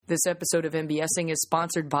This episode of MBSing is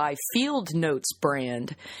sponsored by Field Notes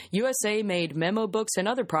brand, USA-made memo books and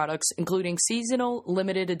other products, including seasonal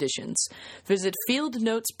limited editions. Visit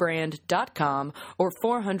fieldnotesbrand.com or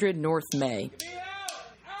 400 North May.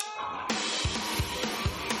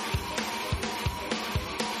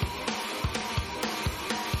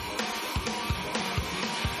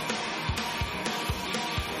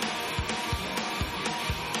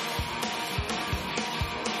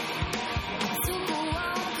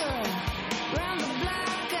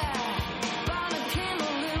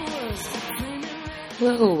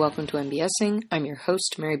 Hello, welcome to MBSing. I'm your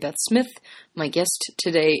host, Mary Beth Smith. My guest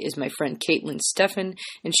today is my friend Caitlin Stephan,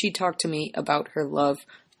 and she talked to me about her love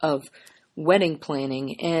of wedding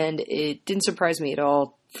planning, and it didn't surprise me at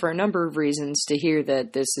all for a number of reasons to hear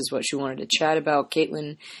that this is what she wanted to chat about.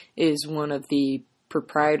 Caitlin is one of the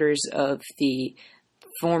proprietors of the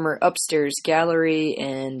former Upstairs Gallery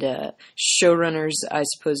and showrunners, I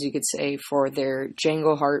suppose you could say, for their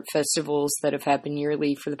Jangle Heart festivals that have happened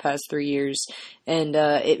yearly for the past 3 years. And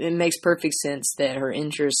it makes perfect sense that her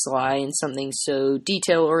interests lie in something so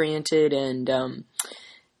detail-oriented and,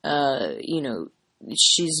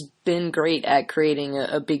 she's been great at creating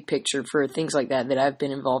a big picture for things like that I've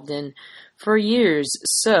been involved in for years.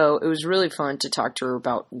 So it was really fun to talk to her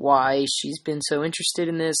about why she's been so interested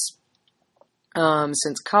in this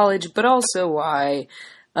since college, but also why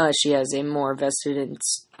she has a more vested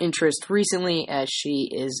interest recently as she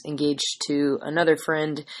is engaged to another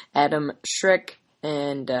friend, Adam Schreck,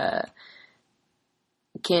 and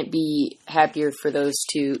can't be happier for those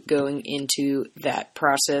two going into that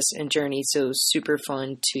process and journey. So super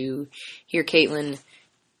fun to hear Caitlin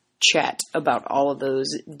chat about all of those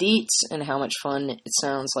deets and how much fun it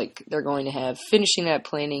sounds like they're going to have finishing that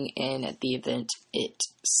planning and at the event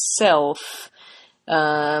itself.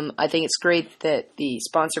 I think it's great that the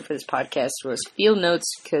sponsor for this podcast was Field Notes,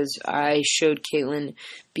 because I showed Caitlin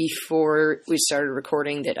before we started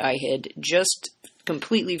recording that I had just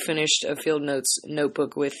completely finished a Field Notes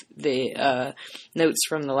notebook with the notes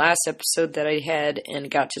from the last episode that I had and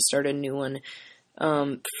got to start a new one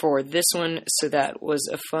for this one. So that was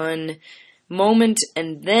a fun moment.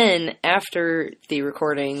 And then after the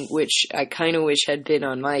recording, which I kind of wish had been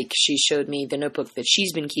on mic, she showed me the notebook that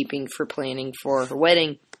she's been keeping for planning for her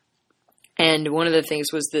wedding. And one of the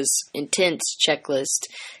things was this intense checklist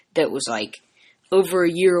that was like over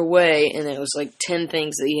a year away, and it was like 10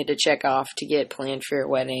 things that you had to check off to get planned for your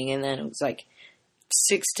wedding. And then it was like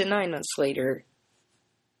 6 to 9 months later,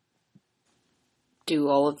 do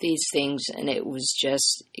all of these things, and it was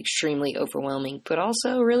just extremely overwhelming, but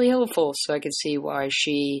also really helpful. So I could see why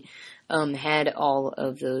she had all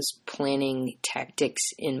of those planning tactics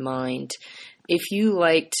in mind. If you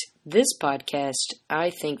liked this podcast,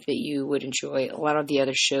 I think that you would enjoy a lot of the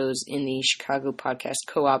other shows in the Chicago Podcast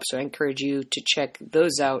Co-op, so I encourage you to check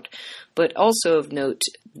those out. But also of note,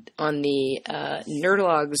 on the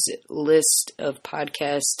Nerdologs list of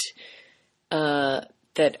podcasts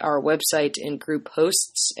that our website and group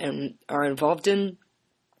hosts and are involved in,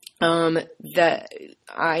 that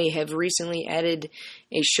I have recently added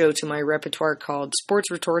a show to my repertoire called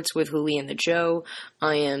Sports Retorts with Huli and the Joe.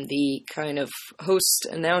 I am the kind of host,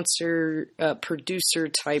 announcer, producer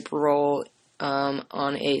type role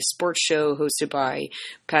on a sports show hosted by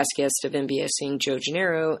past guest of MBSing, Joe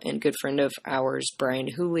Gennaro, and good friend of ours, Brian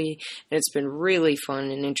Huli. And it's been really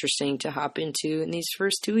fun and interesting to hop into in these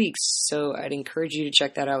first 2 weeks. So I'd encourage you to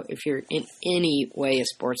check that out if you're in any way a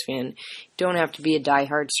sports fan. Don't have to be a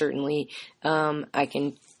diehard, certainly. I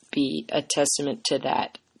can be a testament to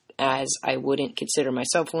that, as I wouldn't consider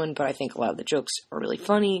myself one, but I think a lot of the jokes are really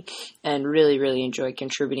funny and really, really enjoy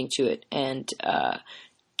contributing to it and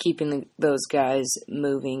keeping those guys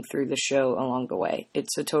moving through the show along the way.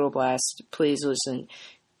 It's a total blast. Please listen.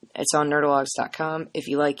 It's on nerdologs.com. If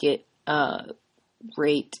you like it,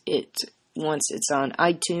 rate it. Once it's on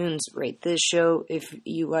iTunes, rate this show if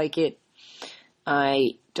you like it.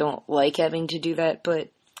 I don't like having to do that, but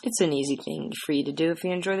it's an easy thing for you to do if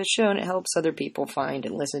you enjoy the show, and it helps other people find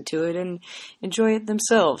and listen to it and enjoy it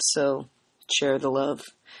themselves. So share the love.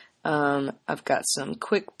 I've got some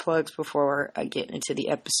quick plugs before I get into the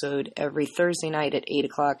episode. Every Thursday night at 8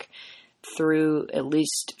 o'clock through at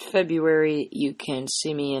least February, you can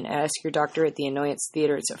see me in Ask Your Doctor at the Annoyance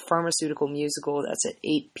Theater. It's a pharmaceutical musical. That's at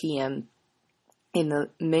 8 p.m. in the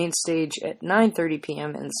main stage at 9:30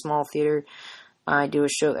 p.m. in the small theater. I do a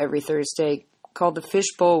show every Thursday called The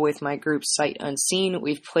Fishbowl with my group Sight Unseen.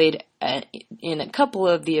 We've played in a couple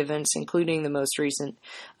of the events, including the most recent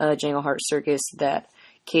Jangle Heart Circus that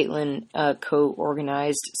Caitlin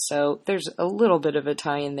co-organized, so there's a little bit of a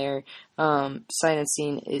tie-in there. Sight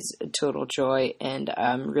Unseen is a total joy, and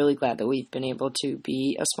I'm really glad that we've been able to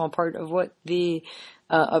be a small part of what the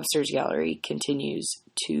Upstairs Gallery continues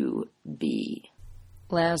to be.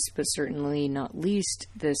 Last but certainly not least,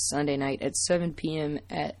 this Sunday night at 7 p.m.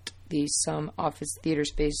 at the Some Office Theater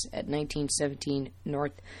Space at 1917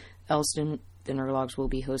 North Elston, the Nerdlogs will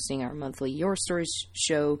be hosting our monthly Your Stories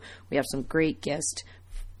show. We have some great guests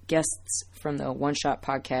from the One Shot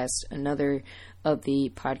podcast, another of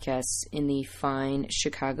the podcasts in the fine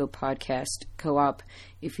Chicago podcast co-op.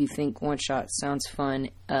 If you think One Shot sounds fun,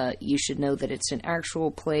 you should know that it's an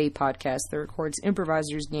actual play podcast that records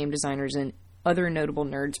improvisers, game designers, and other notable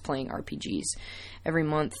nerds playing RPGs. Every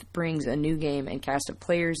month brings a new game and cast of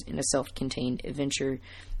players in a self-contained adventure.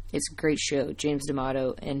 It's a great show. James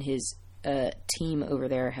D'Amato and his team over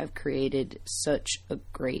there have created such a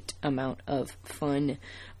great amount of fun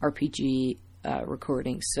RPG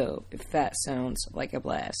recordings. So if that sounds like a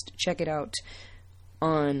blast, check it out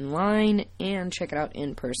online and check it out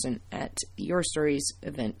in person at Your Stories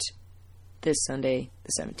event this Sunday,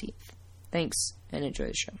 the 17th. Thanks, and enjoy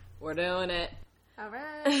the show. We're doing it. All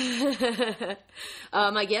right.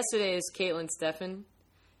 My guest today is Stephan.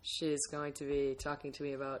 She's going to be talking to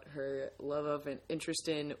me about her love of and interest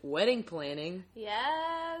in wedding planning.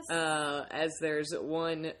 Yes. As there's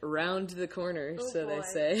one round the corner, so boy.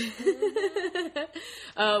 they say.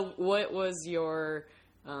 What was your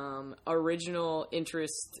original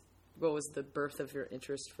interest? What was the birth of your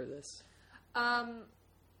interest for this? I'm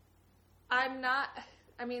not...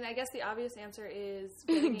 I mean, I guess the obvious answer is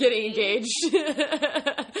getting engaged.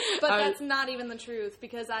 But that's not even the truth,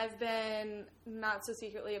 because I've been not so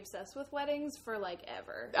secretly obsessed with weddings for,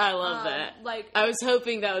 ever. I love that. I was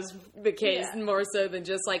hoping that was the case, more so than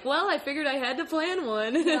just well, I figured I had to plan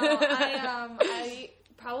one. No, I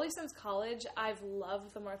probably since college, I've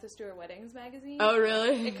loved the Martha Stewart Weddings magazine. Oh,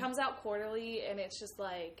 really? It comes out quarterly, and it's just,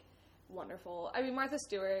 wonderful. I mean, Martha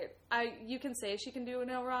Stewart, you can say she can do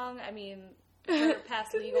no wrong. I mean... her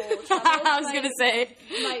past legal troubles. I was going to say,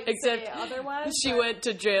 except say otherwise. She went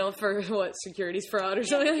to jail for, securities fraud or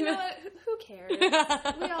something you like know that? What? Who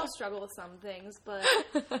cares? We all struggle with some things, but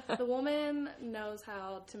the woman knows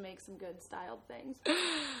how to make some good styled things.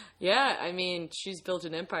 Yeah, I mean, she's built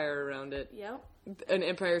an empire around it. Yep. An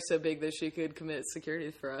empire so big that she could commit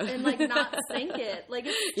securities fraud. And, not sink it.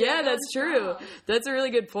 Yeah, that's true. That's a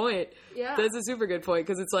really good point. Yeah. That's a super good point,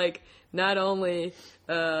 because it's not only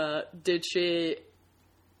did she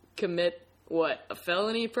commit, a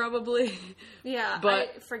felony probably? Yeah, but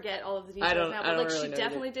I forget all of the details now, but really she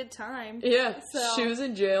definitely did time. Yeah, so. She was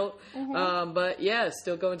in jail, but yeah,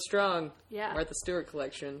 still going strong. Yeah. Martha Stewart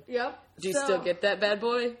collection. Yep. Do you still get that bad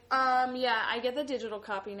boy? Yeah, I get the digital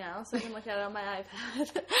copy now, so I can look at it on my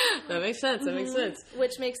iPad. That makes sense,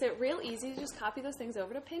 Which makes it real easy to just copy those things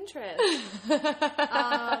over to Pinterest.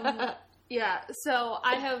 Yeah, so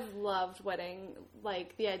I have loved wedding,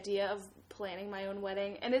 the idea of planning my own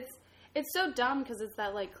wedding, and it's so dumb because it's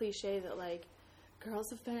that, cliche that, girls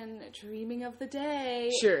have been dreaming of the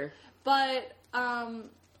day. Sure. But,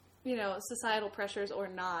 societal pressures or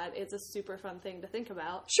not, it's a super fun thing to think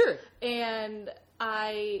about. Sure. And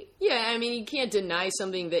yeah, I mean, you can't deny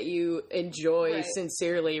something that you enjoy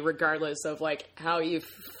sincerely, regardless of, how you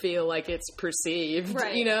feel like it's perceived,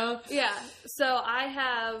 right. Yeah, so I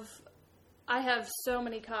have so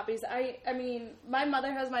many copies. I mean, my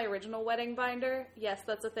mother has my original wedding binder. Yes,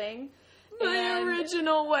 that's a thing. My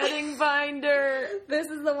original wedding binder. This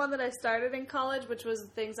is the one that I started in college, which was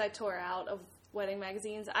things I tore out of wedding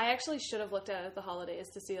magazines. I actually should have looked at it at the holidays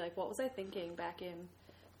to see, what was I thinking back in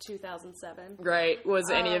 2007. Right. Would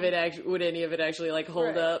any of it actually,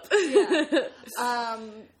 hold up? Yeah.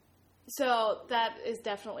 So that is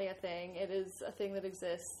definitely a thing. It is a thing that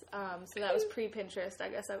exists. So that was pre-Pinterest. I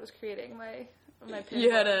guess I was creating my Pinterest.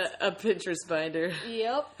 You had a Pinterest binder.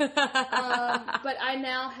 Yep. But I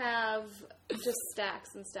now have just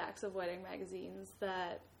stacks and stacks of wedding magazines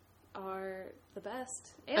that are the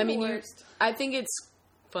best and the worst. I think it's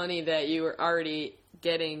funny that you were already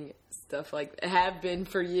getting stuff have been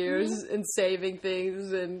for years and saving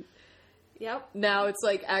things and... Yep. Now it's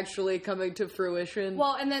actually coming to fruition.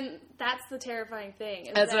 Well, and then that's the terrifying thing.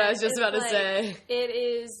 That's what I was just about to say. It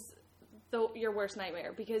is your worst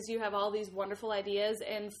nightmare because you have all these wonderful ideas,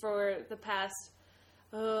 and for the past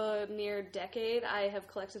near decade, I have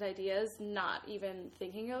collected ideas, not even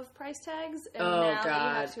thinking of price tags. And now that you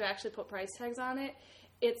have to actually put price tags on it,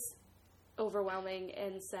 it's overwhelming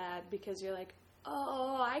and sad because you're like,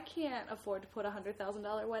 oh, I can't afford to put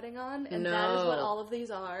 $100,000 wedding on, and No. that is what all of these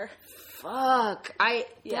are. Fuck.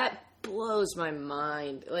 That blows my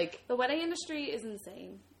mind. Like, the wedding industry is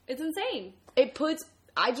insane. It's insane.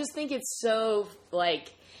 I just think it's so,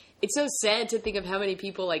 like, it's so sad to think of how many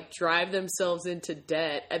people, like, drive themselves into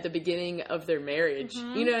debt at the beginning of their marriage.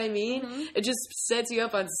 Mm-hmm. You know what I mean? Mm-hmm. It just sets you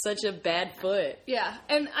up on such a bad foot. Yeah,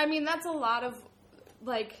 and I mean, that's a lot of,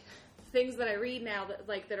 like, things that I read now that,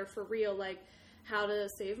 like, that are for real, like, how to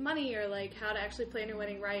save money or, like, how to actually plan your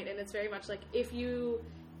wedding right, and it's very much like, if you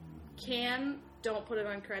can, don't put it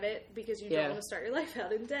on credit because you don't want to start your life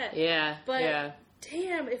out in debt. Yeah, but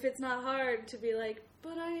damn, if it's not hard to be like,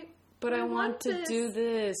 but I want to do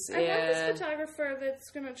this. I want this photographer that's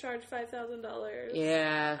going to charge $5,000.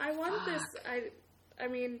 Yeah. I want this. I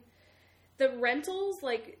mean, the rentals,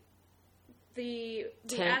 like, the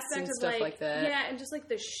tents aspect and of, stuff like that. Yeah, and just, like,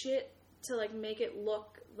 the shit to, like, make it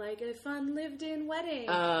look like a fun lived-in wedding.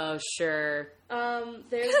 Oh, sure.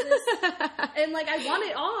 There's this, and, like, I want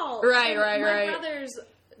it all. Right. My brothers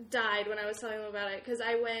died when I was telling them about it, because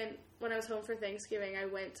when I was home for Thanksgiving, I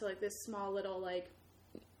went to, like, this small little, like,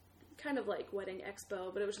 kind of like wedding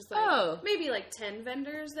expo, but it was just like maybe like 10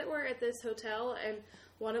 vendors that were at this hotel, and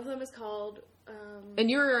one of them is called and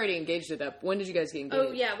you were already engaged at that. When did you guys get engaged?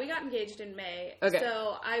 Oh yeah, we got engaged in May. Okay.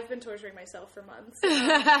 So I've been torturing myself for months.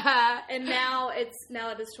 And now that it's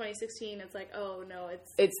 2016, it's like, oh no,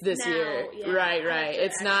 it's this now, year. Yeah, Right.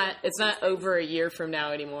 It's not over a year from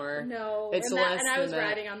now anymore. No. It's and less I was than that.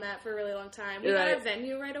 riding on that for a really long time. We got our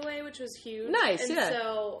venue right away, which was huge. Nice, and yeah.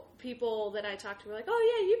 so people that I talked to were like,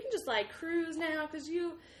 oh yeah, you can just like cruise now because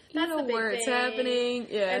that's know the big where thing. it's happening.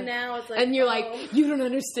 Yeah. And now it's like, and you're like, you don't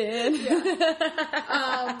understand.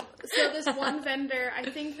 Yeah. So this one vendor, I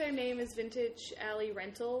think their name is Vintage Alley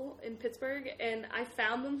Rental in Pittsburgh, and I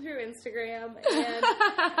found them through Instagram, and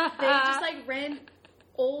they just like rent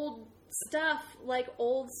old stuff, like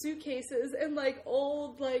old suitcases and like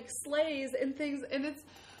old like sleighs and things, and it's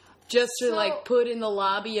just to like put in the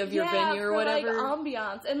lobby of your venue or whatever. Like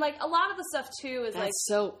ambiance, and like a lot of the stuff too is That's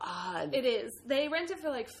so odd. It is. They rent it for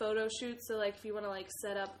like photo shoots, so like if you want to like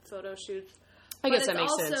set up photo shoots. I guess that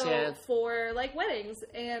makes sense. Yeah. Also for like weddings,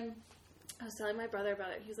 and I was telling my brother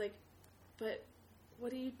about it. He's like, "But what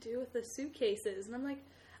do you do with the suitcases?" And I'm like,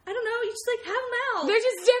 "I don't know. You just like have them out. They're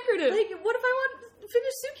just decorative. Like, what if I want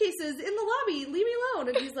finished suitcases in the lobby? Leave me alone."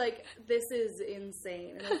 And he's like, "This is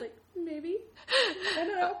insane." And I was like, "Maybe. I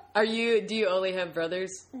don't know." Do you only have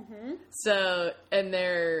brothers? Mm-hmm. So, and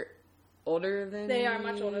they're older than They are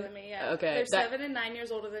much older than me, yeah. Okay. They're 7 and 9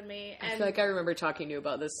 years older than me. And I feel like I remember talking to you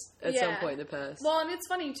about this at some point in the past. Well, and it's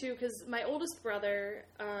funny, too, because my oldest brother,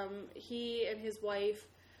 he and his wife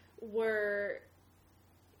were,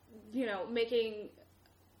 making,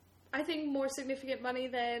 I think, more significant money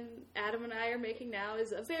than Adam and I are making now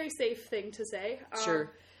is a very safe thing to say.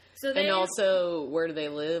 Sure. And also, where do they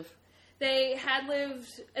live? They had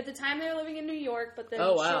lived, at the time they were living in New York, but then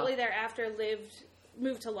shortly thereafter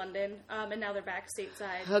moved to London, and now they're back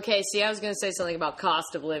stateside. Okay, see, I was going to say something about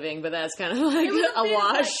cost of living, but that's kind of like a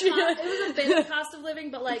wash. It was a bit of cost of living,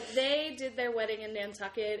 but like they did their wedding in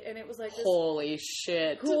Nantucket, and it was like this holy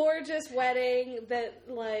shit, gorgeous wedding that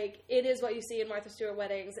like it is what you see in Martha Stewart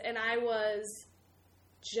weddings. And I was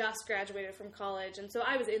just graduated from college, and so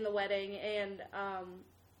I was in the wedding, and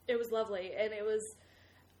it was lovely, and it was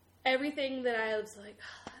everything that I was like,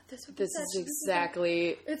 this is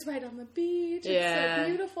exactly. It's right on the beach. Yeah. It's so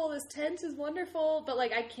beautiful. This tent is wonderful. But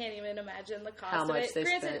like, I can't even imagine the cost How much of it. they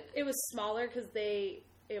Granted, spent. it was smaller because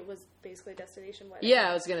it was basically a destination wedding. Yeah,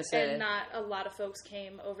 I was gonna say, and not a lot of folks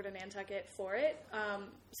came over to Nantucket for it.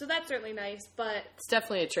 So that's certainly nice, but it's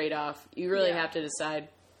definitely a trade-off. You really have to decide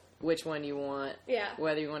which one you want. Yeah.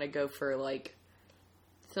 Whether you want to go for like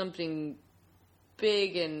something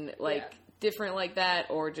big and like different like that,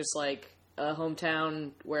 or just like a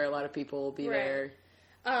hometown where a lot of people will be there.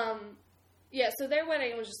 So their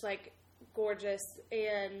wedding was just like gorgeous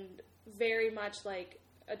and very much like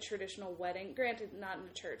a traditional wedding. Granted, not in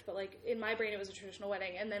a church, but like in my brain it was a traditional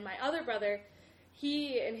wedding. And then my other brother,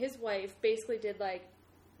 he and his wife basically did like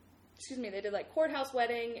they did like courthouse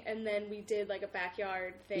wedding, and then we did like a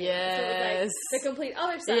backyard thing. Yes. So it was like the complete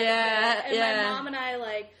other side. Yeah. And my mom and I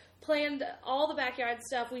like planned all the backyard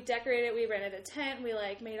stuff. We decorated. We rented a tent. We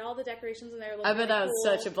like made all the decorations in there. I bet that was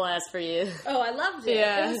such a blast for you. Oh, I loved it.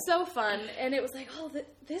 Yeah. It was so fun, and it was like,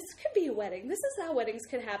 this could be a wedding. This is how weddings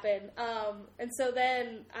could happen. And so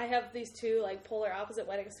then I have these two like polar opposite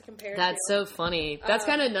weddings to compare. That's so funny. That's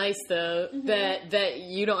kind of nice though, that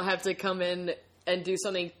you don't have to come in and do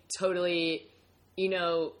something totally,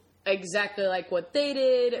 exactly like what they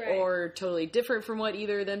did Right. or totally different from what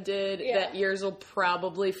either of them did. Yeah. That yours will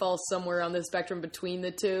probably fall somewhere on the spectrum between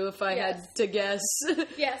the two, if I Yes. had to guess.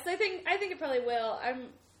 Yes, I think it probably will.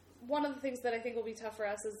 One of the things that I think will be tough for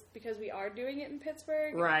us is because we are doing it in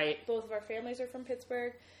Pittsburgh. Right. Both of our families are from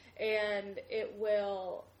Pittsburgh, and it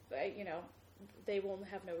will, they will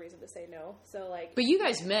have no reason to say no. So, like... But you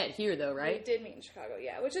guys met here, though, right? We did meet in Chicago,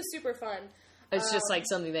 yeah, which is super fun. It's just like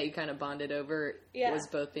something that you kind of bonded over, was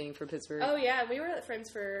both being from Pittsburgh. Oh, yeah, we were friends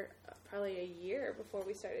for probably a year before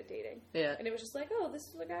we started dating. Yeah. And it was just like, oh, this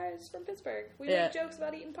is a guy who's from Pittsburgh. We make jokes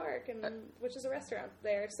about Eaton Park, which is a restaurant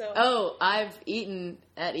there, so... Oh, I've eaten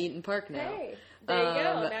at Eaton Park now. Hey, there you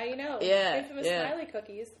go, now you know. Yeah, Infamous Smiley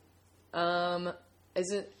cookies.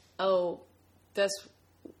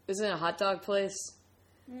 Isn't it a hot dog place?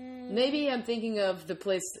 Maybe I'm thinking of the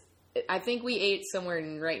place... I think we ate somewhere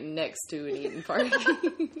right next to an Eaton Park.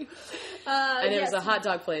 And it was a hot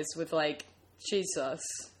dog place with, like, cheese sauce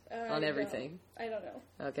on everything. I don't know.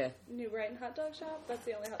 Okay. New Brighton hot dog shop? That's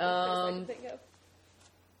the only hot dog place I can think of.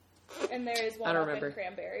 And there is one up in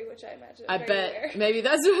Cranberry, which I imagine I bet. Rare. Maybe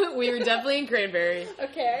that's what we were definitely in Cranberry.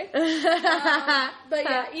 Okay. But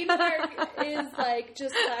yeah, Eaton Park is like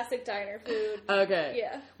just classic diner food. Okay.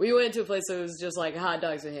 Yeah. We went to a place that was just like hot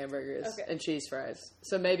dogs and hamburgers and cheese fries.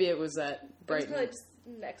 So maybe it was at Brighton. It was probably just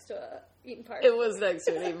next to Eaton Park. It was next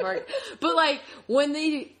to an Eaton Park. But like when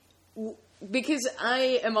they... Because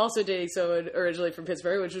I am also dating someone originally from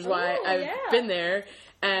Pittsburgh, which is why I've been there.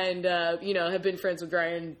 And, have been friends with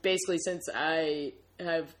Ryan basically since I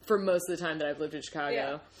have, for most of the time that I've lived in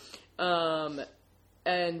Chicago. Yeah.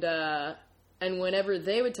 And whenever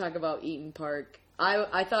they would talk about Eaton Park,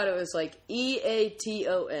 I thought it was like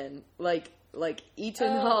Eaton, like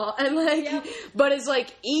Eaton Hall. And but it's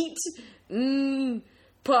like Eat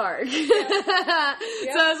Park. Yeah.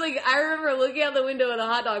 So I was like, I remember looking out the window of the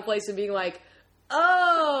hot dog place and being like,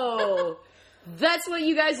 oh... That's what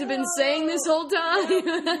you guys have been saying this whole time?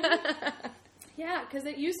 Yeah, because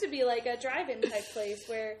it used to be like a drive-in type place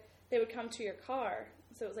where they would come to your car.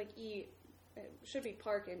 So it was like eat. It should be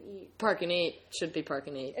park and eat. Park and eat. Should be park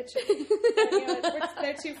and eat. It should be. But,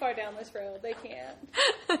 they're too far down this road. They can't.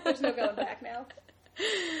 There's no going back now.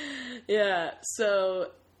 Yeah,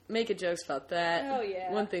 so making jokes about that. Oh,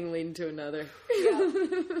 yeah. One thing leading to another.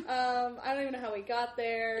 Yeah. I don't even know how we got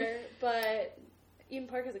there, but Eaton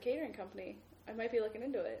Park has a catering company. I might be looking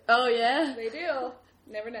into it. Oh, yeah? They do.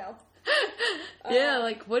 Never know. Yeah,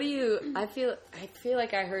 like, what do you... I feel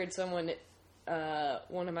like I heard someone,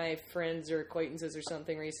 one of my friends or acquaintances or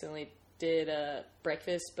something recently did a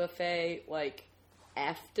breakfast buffet, like,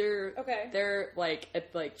 after their, like,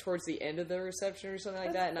 at, like, towards the end of the reception or something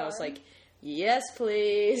like that. And fun. I was like, yes,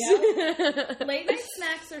 please. Yeah. Late night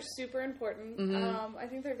snacks are super important. Mm-hmm. I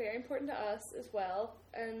think they're very important to us as well.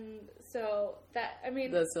 And so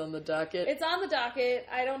that's on the docket. It's on the docket.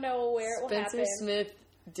 I don't know where it will happen. Spencer Smith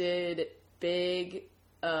did big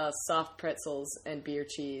soft pretzels and beer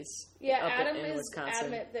chease. Yeah, up Adam in is Wisconsin.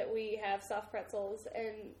 adamant that we have soft pretzels,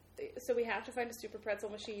 and so we have to find a super pretzel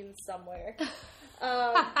machine somewhere.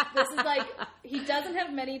 This is like, he doesn't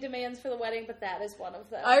have many demands for the wedding, but that is one of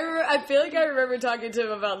them. I feel like I remember talking to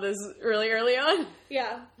him about this really early on.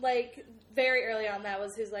 Yeah, like, very early on, that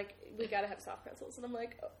was his, like, we gotta have soft pretzels. And I'm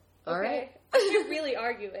like, okay. All right. I can't really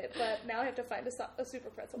argue it, but now I have to find a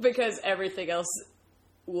super pretzel machine. Because everything else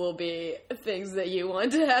will be things that you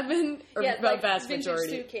want to happen, or yeah, like vast vintage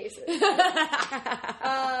majority. Suitcases.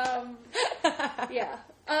 Yeah.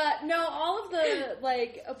 No, all of the,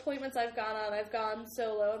 like, appointments I've gone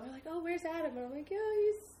solo, and they're like, oh, where's Adam? And I'm like,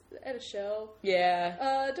 he's at a show.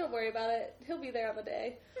 Yeah. Don't worry about it. He'll be there on the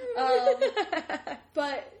day.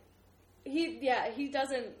 But he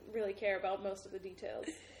doesn't really care about most of the details.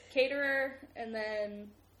 Caterer, and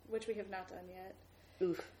then, which we have not done yet.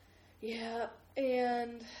 Oof. Yeah,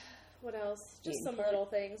 and what else? Just some little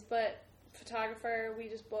things, but photographer, we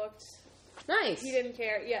just booked. Nice. He didn't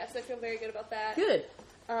care. Yes, I feel very good about that. Good.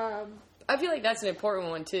 I feel like that's an important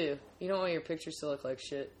one, too. You don't want your pictures to look like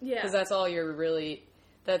shit. Yeah. Because that's all you're really...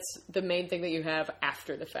 That's the main thing that you have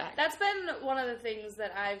after the fact. That's been one of the things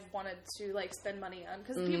that I've wanted to, like, spend money on.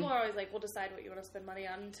 Because people are always like, well, decide what you want to spend money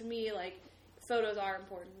on. And to me, like, photos are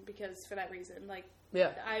important because for that reason. Like,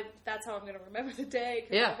 yeah. That's how I'm going to remember the day.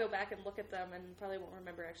 Because I'll go back and look at them and probably won't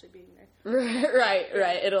remember actually being there.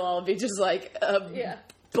 Right. It'll all be just like a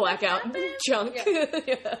blackout chunk.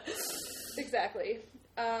 Yeah. Exactly.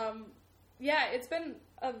 Yeah, it's been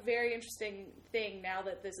a very interesting thing now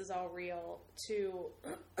that this is all real to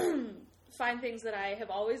find things that I have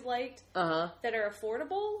always liked that are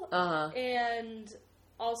affordable and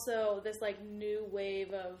also this like new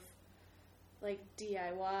wave of like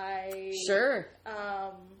DIY. Sure.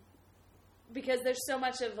 Because there's so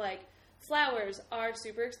much of like flowers are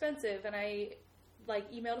super expensive, and I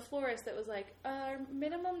like emailed a florist that was like, our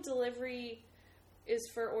minimum delivery is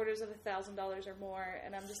for orders of $1,000 or more,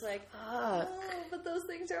 and I'm just like, oh, but those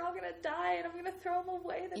things are all gonna die, and I'm gonna throw them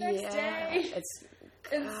away the next day.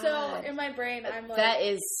 And so in my brain, I'm like, that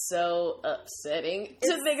is so upsetting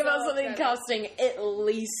to think about something costing at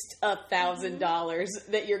least $1,000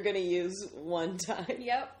 that you're gonna use one time.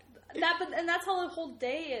 Yep. And that's how the whole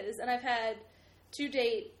day is. And I've had to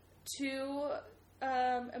date 2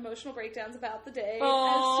 emotional breakdowns about the day.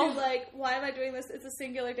 Aww. As to like, why am I doing this? It's a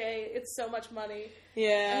singular day. It's so much money.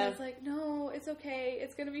 Yeah. And I was like, no, it's okay.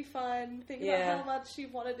 It's gonna be fun. Think about how much you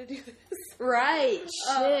wanted to do this. Right.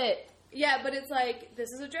 Shit. Yeah, but it's like, this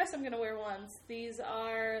is a dress I'm gonna wear once. These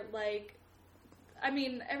are like, I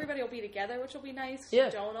mean, everybody will be together, which will be nice. Yeah.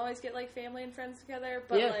 You don't always get like family and friends together,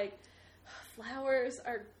 but like, flowers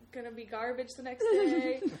are gonna be garbage the next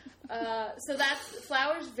day. So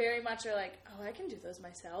flowers very much are like, oh, I can do those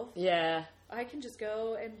myself. Yeah. I can just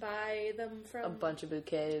go and buy them from a bunch of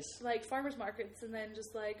bouquets, like farmers markets, and then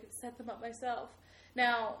just like set them up myself.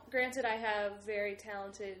 Now, granted, I have very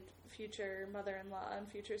talented future mother-in-law and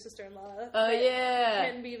future sister-in-law. Oh yeah,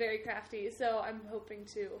 can be very crafty. So I'm hoping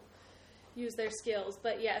to use their skills.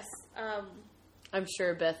 But yes. I'm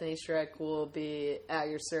sure Bethany Schreck will be at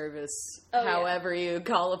your service however you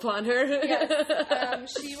call upon her.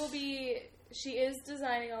 Yes. She is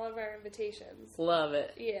designing all of our invitations. Love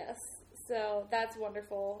it. Yes. So that's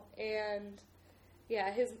wonderful. And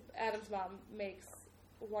yeah, Adam's mom makes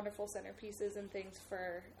wonderful centerpieces and things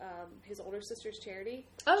for his older sister's charity.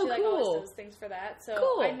 Oh, she cool. always does things for that. So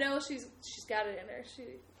cool. I know she's got it in her. She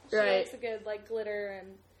likes a good like glitter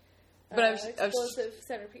and explosive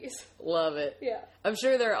centerpiece. Love it. Yeah. I'm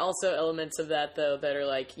sure there are also elements of that though that are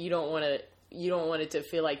like you don't want it to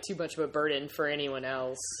feel like too much of a burden for anyone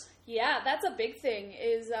else. Yeah, that's a big thing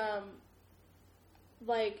is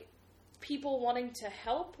like people wanting to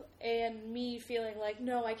help and me feeling like,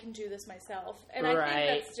 no, I can do this myself. And I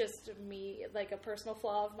think that's just me, like a personal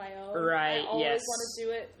flaw of my own. Right, I always want to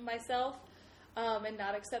do it myself and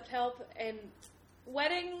not accept help. And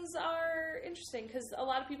weddings are interesting because a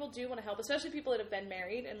lot of people do want to help, especially people that have been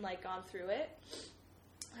married and like gone through it.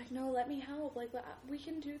 Like, no, let me help. Like, we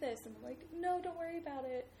can do this. And I'm like, no, don't worry about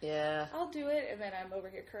it. Yeah. I'll do it. And then I'm over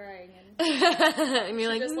here crying. And, and you're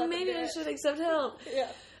like, maybe I should accept help. Yeah.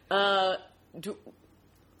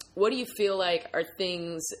 What do you feel like are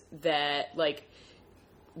things that, like,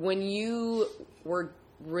 when you were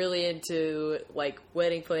really into, like,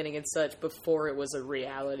 wedding planning and such before it was a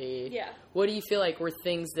reality? Yeah. What do you feel like were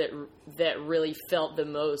things that really felt the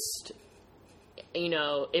most, you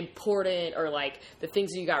know, important, or, like, the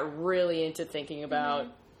things that you got really into thinking about?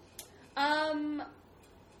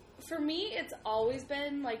 For me, it's always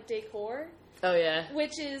been, like, decor. Oh, yeah.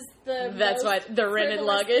 Which is the That's why the rented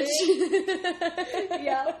luggage.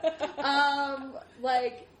 Yeah.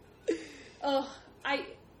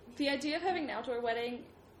 The idea of having an outdoor wedding,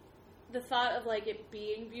 the thought of, like, it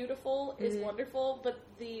being beautiful is wonderful, but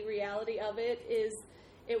the reality of it is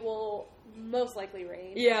it will most likely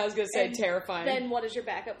rain. Yeah, I was going to say terrifying. Then what is your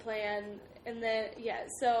backup plan? And then,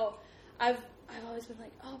 so I've always been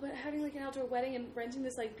like, oh, but having, like, an outdoor wedding and renting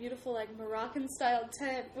this, like, beautiful, like, Moroccan-style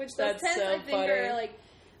tent, which those tents, I think, are, like,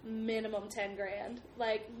 minimum $10,000.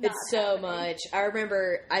 Like, not it's so much. I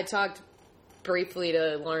remember I talked briefly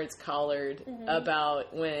to Lawrence Collard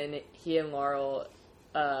about when he and Laurel,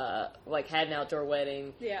 like, had an outdoor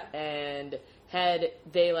wedding. Yeah. And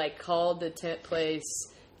they, like, called the tent place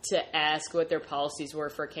to ask what their policies were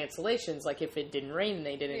for cancellations. Like, if it didn't rain,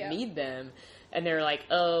 they didn't need them. And they were like,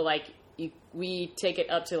 oh, like, we take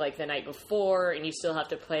it up to, like, the night before, and you still have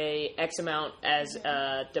to pay X amount as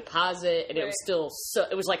a deposit, and it was still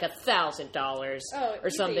it was like $1,000 or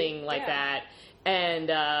something like that. And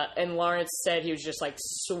Lawrence said he was just, like,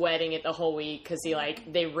 sweating it the whole week because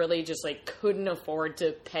they really just, like, couldn't afford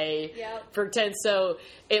to pay for tents. So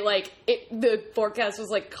the forecast was,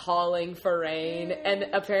 like, calling for rain. And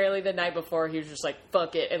apparently the night before he was just like,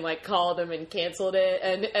 fuck it, and, like, called him and canceled it.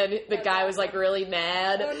 And the guy was, like, really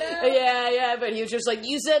mad. Oh, no. Yeah, but he was just like,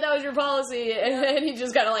 you said that was your policy. And then he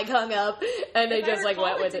just kind of, like, hung up. And they just, like,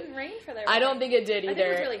 went with it. Didn't rain for their I don't think it did either. I think it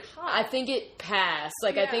was really hot. I think it passed.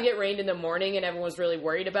 Like, I think it rained in the morning and everyone was really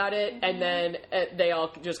worried about it, and then they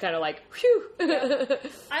all just kind of like, whew.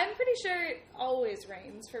 I'm pretty sure it always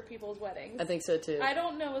rains for people's weddings. I think so too. I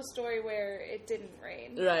don't know a story where it didn't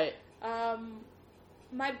rain. Right.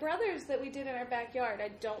 my brothers that we did in our backyard, I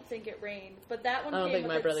don't think it rained. But that one I don't came think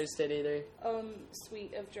with my brothers did either. own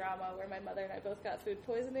suite of drama where my mother and I both got food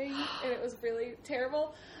poisoning, and it was really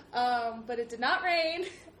terrible. But it did not rain,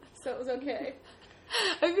 so it was okay.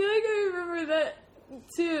 I feel like I remember that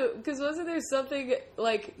too, because wasn't there something,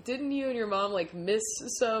 like, didn't you and your mom, like, miss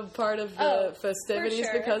some part of the festivities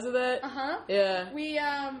because of that? Uh-huh. Yeah. We,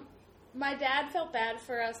 my dad felt bad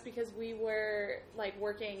for us because we were, like,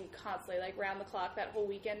 working constantly, like, round the clock that whole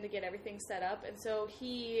weekend to get everything set up, and so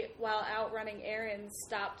he, while out running errands,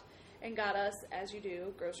 stopped and got us, as you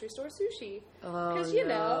do, grocery store sushi. Because, you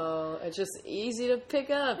know, it's just easy to pick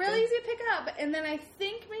up. Really easy to pick up. And then I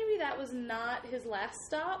think maybe that was not his last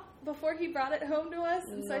stop before he brought it home to us.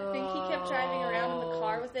 And so I think he kept driving around in the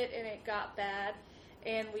car with it, and it got bad.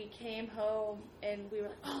 And we came home, and we were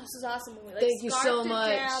like, "Oh, this is awesome!" And we like Thank you so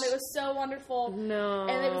much. It down. It was so wonderful. No,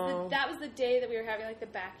 and that was the day that we were having like the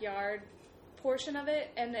backyard portion of it,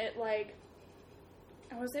 and it like.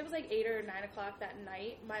 I want to say it was like 8 or 9 o'clock that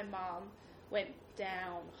night. My mom went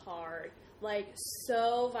down hard, like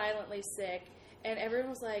so violently sick, and everyone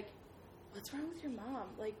was like, "What's wrong with your mom?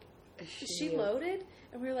 Like, is she loaded?"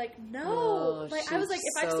 And we were like, "No." Like I was like,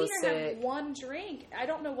 "If I've seen her have one drink, I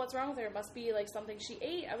don't know what's wrong with her. It must be like something she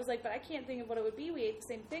ate." I was like, "But I can't think of what it would be. We ate the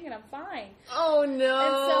same thing, and I'm fine." Oh no!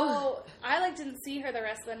 And so I like didn't see her the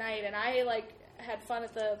rest of the night, and I like. Had fun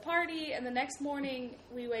at the party, and the next morning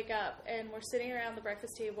we wake up and we're sitting around the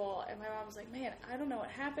breakfast table, and my mom was like, "Man, I don't know what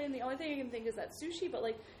happened. The only thing I can think is that sushi, but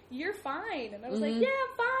like you're fine." And I was like, "Yeah,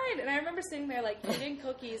 I'm fine." And I remember sitting there like eating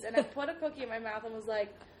cookies, and I put a cookie in my mouth and was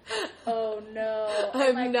like, "Oh no,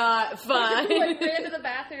 I'm like, not fine." like ran to the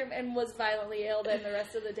bathroom and was violently ill then the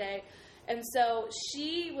rest of the day. And so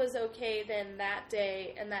she was okay then that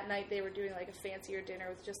day, and that night they were doing like a fancier dinner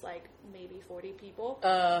with just like maybe 40 people.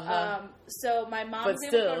 So my mom was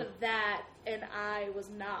able to go to that, and I was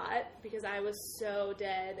not because I was so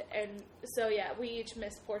dead. And so yeah, we each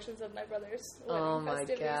missed portions of my brother's wedding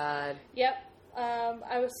festivities. Oh my god. Yep.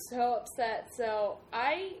 I was so upset. So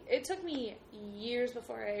it took me years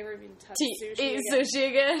before I ever even touched sushi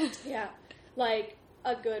again. Yeah, like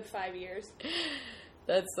a good 5 years.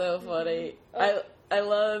 That's so funny. I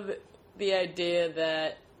love the idea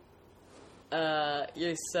that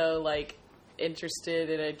you're so like interested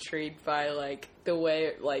and intrigued by like the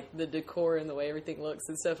way like the decor and the way everything looks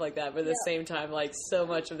and stuff like that, but at the same time like so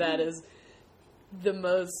much of that is the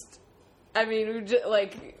most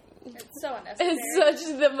like it's so unnecessary. It's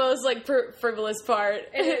such the most like frivolous part.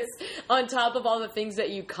 It is on top of all the things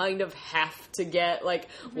that you kind of have to get. Like,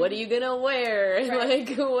 what are you gonna wear? Right.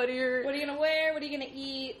 Like, what are you gonna wear? What are you gonna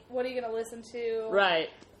eat? What are you gonna listen to?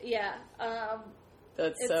 Right. Yeah.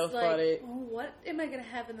 That's so like, funny. Oh, what am I gonna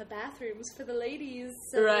have in the bathrooms for the ladies?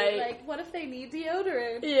 So, right. Like, what if they need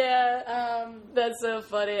deodorant? Yeah. That's so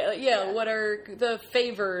funny. What are the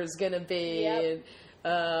favors gonna be? Yep. And,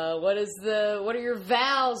 what are your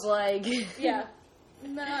vows like? Yeah,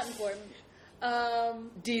 not important.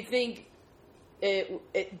 Do you think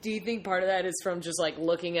do you think part of that is from just like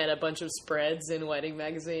looking at a bunch of spreads in wedding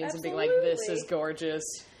magazines and being like, this is gorgeous?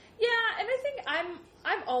 Yeah, and I think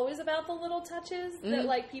I'm always about the little touches that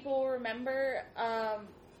like people will remember.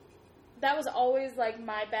 That was always, like,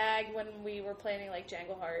 my bag when we were planning, like,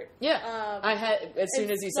 Jangle Heart. Yeah. I had, as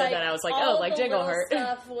soon as you said that, I was like, oh, like Jangle Heart.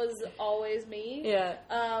 Stuff was always me. Yeah.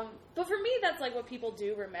 But for me, that's, like, what people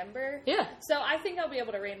do remember. Yeah. So I think I'll be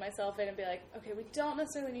able to rein myself in and be like, okay, we don't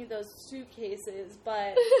necessarily need those suitcases,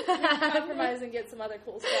 but we can compromise and get some other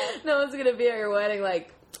cool stuff. No one's going to be at your wedding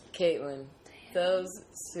like, Caitlin, those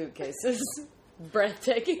suitcases,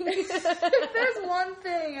 breathtaking. If there's one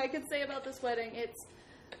thing I could say about this wedding, it's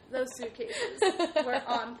those suitcases were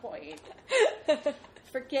on point.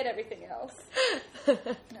 Forget everything else. Oh,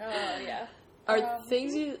 yeah. Are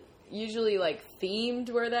things usually, like,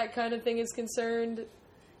 themed where that kind of thing is concerned?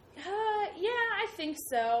 Yeah, I think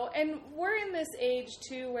so. And we're in this age,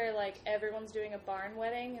 too, where, like, everyone's doing a barn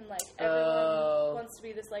wedding, and, like, everyone wants to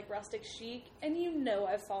be this, like, rustic chic. And you know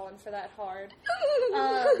I've fallen for that hard.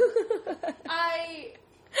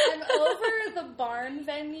 I'm over the barn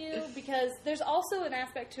venue because there's also an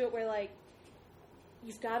aspect to it where, like,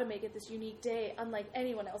 you've got to make it this unique day, unlike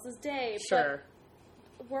anyone else's day. Sure.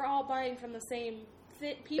 But we're all buying from the same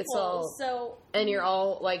people, so... And you're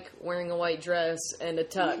all, like, wearing a white dress and a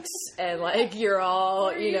tux, and, like, you're all,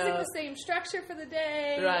 we're using the same structure for the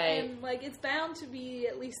day. Right. And, like, it's bound to be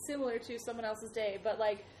at least similar to someone else's day, but,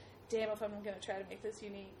 like... damn if I'm going to try to make this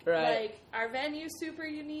unique. Right. Like, our venue's super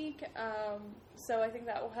unique, so I think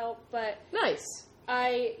that will help, but... Nice.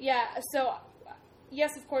 So,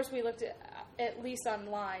 yes, of course, we looked at... at least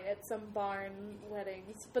online, at some barn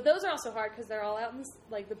weddings. But those are also hard because they're all out in,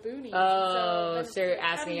 like, the boonies. Oh, so you're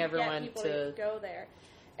how do asking you everyone get people to go there.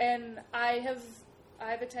 And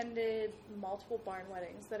I've attended multiple barn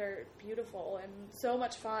weddings that are beautiful and so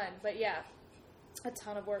much fun. But, yeah, a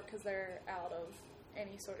ton of work because they're out of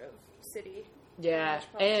any sort of city. Yeah,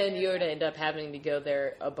 and you would end up having to go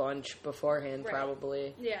there a bunch beforehand, Right.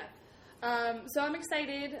 probably. Yeah. So I'm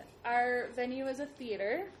excited. Our venue is a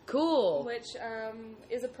theater. Cool. Which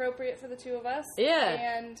is appropriate for the two of us.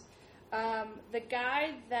 Yeah. And the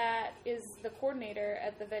guy that is the coordinator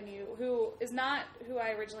at the venue, who is not who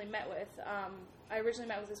I originally met with. I originally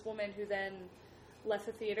met with this woman who then left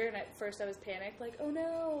the theater, and at first I was panicked, like, oh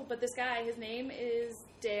no. But this guy, his name is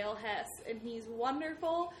Dale Hess, and he's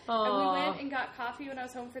wonderful. Aww. And we went and got coffee when I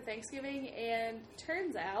was home for Thanksgiving, and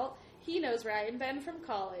turns out he knows Ryan Ben from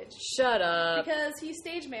college. Shut up. Because he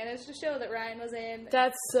stage managed a show that Ryan was in.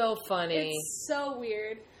 That's so funny. It's so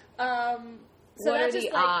weird. So what that are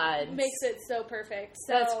just the odds? makes it so perfect.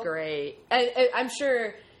 So, That's great. I'm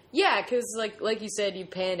sure. Yeah, because like you said, you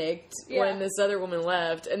panicked when this other woman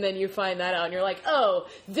left, and then you find that out, and you're like, oh,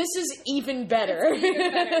 this is even better. It's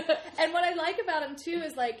even better. And what I like about him too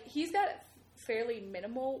is like he's got fairly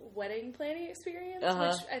minimal wedding planning experience,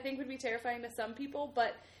 which I think would be terrifying to some people,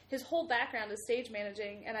 but his whole background is stage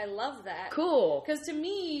managing, and I love that. Cool. Because to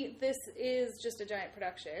me, this is just a giant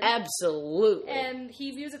production. Absolutely. And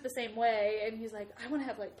he views it the same way, and he's like, I want to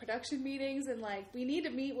have, like, production meetings, and, like, we need to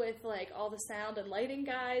meet with, like, all the sound and lighting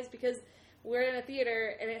guys, because we're in a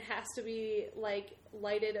theater, and it has to be, like,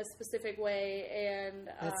 lighted a specific way, and...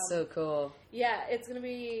 that's so cool. Yeah, it's gonna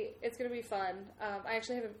be fun. I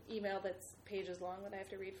actually have an email that's pages long that I have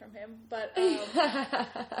to read from him, but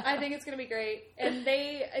I think it's gonna be great. And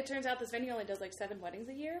it turns out this venue only does like 7 weddings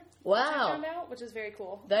a year. Wow. Which I found out, which is very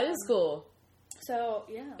cool. That is cool. So,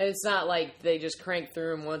 yeah. It's not like they just crank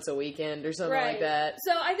through them once a weekend or something like that.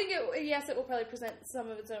 So I think it will probably present some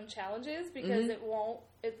of its own challenges because they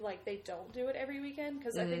don't do it every weekend.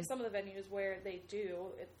 Because I think some of the venues where they do,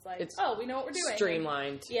 it's like, we know what we're doing.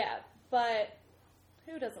 Streamlined. Yeah, but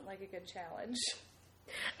who doesn't like a good challenge?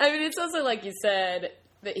 I mean, it's also like you said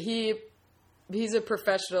that he's a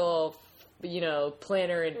professional,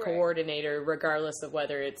 planner and coordinator, regardless of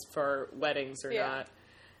whether it's for weddings or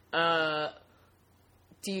not.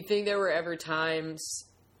 Do you think there were ever times?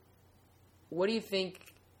 What do you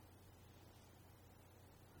think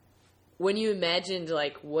when you imagined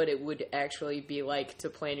like what it would actually be like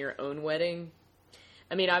to plan your own wedding?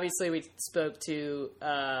 I mean, obviously we spoke to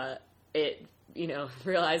it,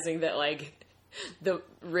 realizing that like the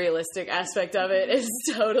realistic aspect of it is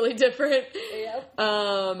totally different. Yep.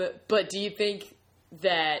 But do you think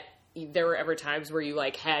that there were ever times where you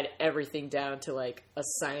like had everything down to like a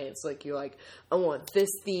science? Like you're like, I want this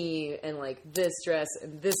theme and like this dress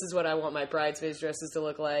and this is what I want my bridesmaids dresses to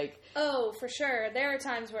look like. Oh, for sure. There are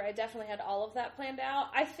times where I definitely had all of that planned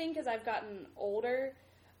out. I think as I've gotten older,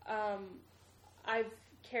 I've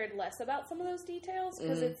cared less about some of those details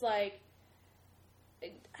because it's like,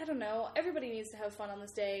 I don't know, everybody needs to have fun on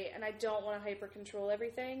this day, and I don't want to hyper control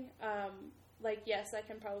everything. Like, yes, I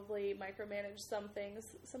can probably micromanage some things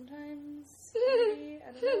sometimes, maybe,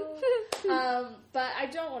 I don't know. But I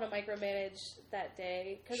don't want to micromanage that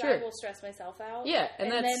day, because I will stress myself out. Yeah,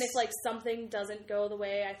 and then if, like, something doesn't go the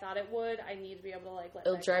way I thought it would, I need to be able to, like, let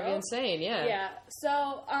it'll that drive go. you insane, yeah. Yeah,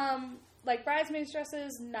 so, like, bridesmaids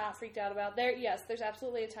dresses, not freaked out about. Yes, there's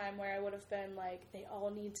absolutely a time where I would have been, like, they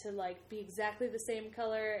all need to, like, be exactly the same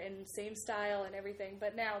color and same style and everything,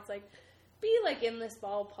 but now it's like, be, like, in this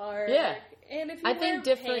ballpark. Yeah. And if you wear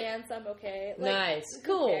pants, I'm okay. Like, nice. Who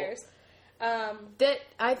Cool. cares?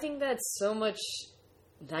 I think that's so much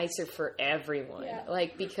nicer for everyone. Yeah.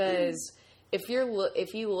 Like, because if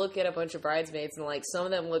you look at a bunch of bridesmaids and, like, some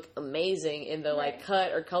of them look amazing in the, like,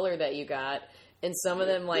 cut or color that you got, and some of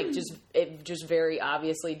them, like, it just very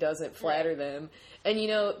obviously doesn't flatter them. And,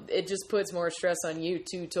 it just puts more stress on you,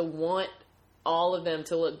 too, to want all of them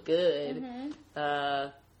to look good.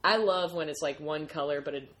 I love when it's like one color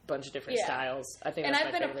but a bunch of different styles. I think that's my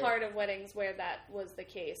favorite. And I've been a part of weddings where that was the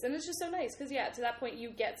case. And it's just so nice because, to that point you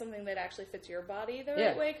get something that actually fits your body the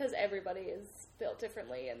right way because everybody is built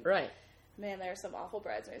differently. And man, there are some awful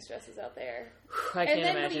bridesmaids dresses out there. I can't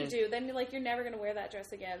imagine. What do you do? Then you're never going to wear that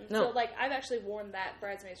dress again. No. So, like, I've actually worn that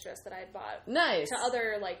bridesmaid's dress that I had bought to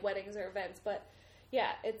other, like, weddings or events. But,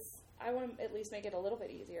 I want to at least make it a little bit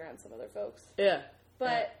easier on some other folks. Yeah.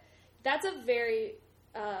 But that's a very...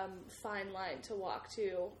 fine line to walk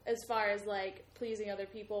to as far as like pleasing other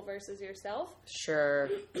people versus yourself. Sure.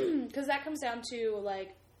 Because that comes down to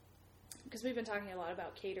like, because we've been talking a lot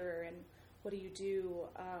about caterer and what do you do,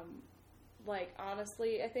 like,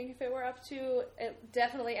 honestly, I think if it were up to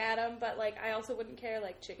definitely Adam, but, like, I also wouldn't care,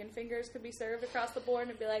 like, chicken fingers could be served across the board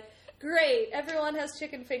and be like, great, everyone has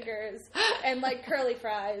chicken fingers and, like, curly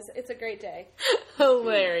fries. It's a great day.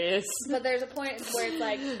 Hilarious. But there's a point where it's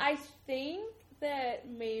like, I think that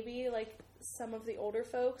maybe, like, some of the older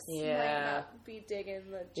folks might not be digging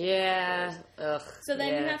the chicken fingers. Ugh. So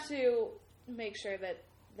then you have to make sure that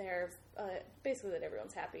they're basically that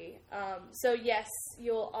everyone's happy. So yes,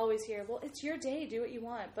 you'll always hear, well, it's your day, do what you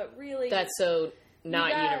want. But really, that's so not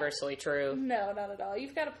universally true. No, not at all.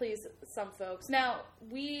 You've got to please some folks. Now,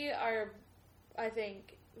 we are, I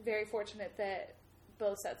think, very fortunate that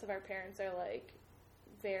both sets of our parents are, like,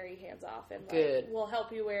 very hands-off and, like, will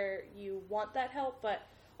help you where you want that help, but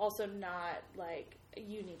also not, like,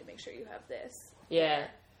 you need to make sure you have this. Yeah.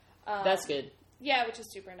 That's good. Yeah, which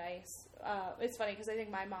is super nice. It's funny because I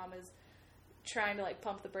think my mom is trying to, like,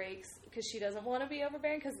 pump the brakes because she doesn't want to be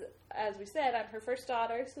overbearing because, as we said, I'm her first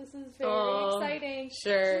daughter, so this is very exciting.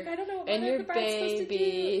 Sure. She's like, I don't know what and your the bride's supposed to do.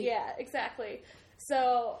 Yeah, exactly.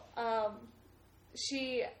 So,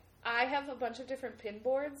 I have a bunch of different pin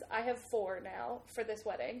boards. I have 4 now for this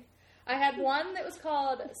wedding. I had one that was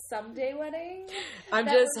called Someday Wedding. I'm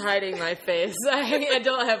just hiding my face. I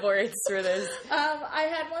don't have words for this.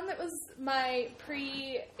 I had one that was my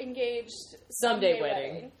pre-engaged Someday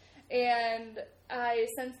Wedding. And I,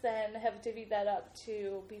 since then, have divvied that up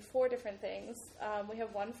to be 4 different things. We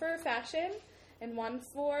have one for fashion, and one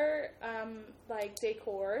for, like,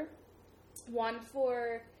 decor. One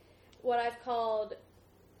for what I've called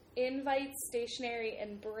invite, stationery,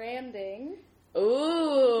 and branding.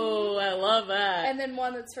 Ooh, I love that. And then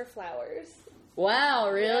one that's for flowers. Wow,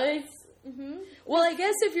 really? Yes. Mm-hmm. Well, I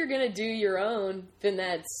guess if you're going to do your own, then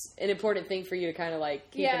that's an important thing for you to kind of,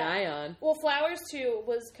 like, keep an eye on. Well, flowers, too,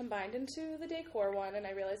 was combined into the decor one, and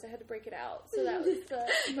I realized I had to break it out. So that was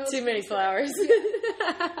the most too many flowers.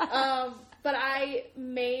 Yeah. But I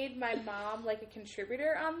made my mom, like, a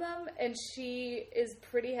contributor on them, and she is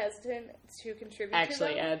pretty hesitant to contribute to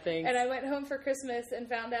them. Add things. And I went home for Christmas and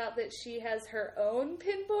found out that she has her own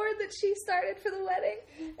pin board that she started for the wedding.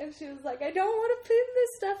 And she was like, I don't want to pin this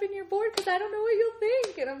stuff in your board because I don't know what you'll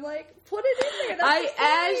think. And I'm like, put it in there. That's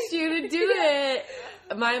asked you to do it.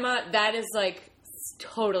 My mom, that is, like,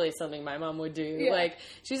 totally something my mom would do. Yeah. Like,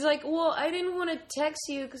 she's like, well, I didn't want to text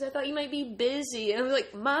you because I thought you might be busy. And I was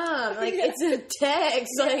like, Mom, like, it's a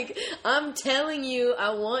text. Like, I'm telling you,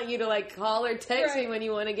 I want you to, like, call or text me when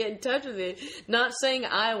you want to get in touch with me. Not saying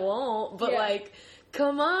I won't, but, like,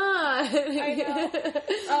 come on. I know.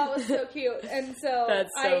 Oh, it was so cute. And so,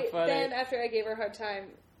 that's so funny. Then after I gave her a hard time,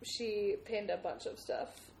 she pinned a bunch of stuff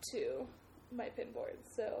to my pin board.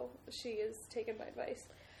 So she is taking my advice.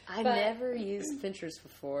 I've never used Pinterest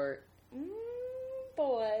before.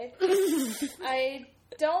 Boy. I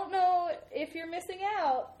don't know if you're missing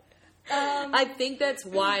out. I think that's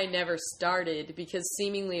why I never started, because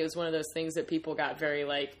seemingly it was one of those things that people got very,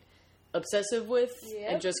 like, obsessive with.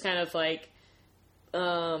 Yep. And just kind of, like,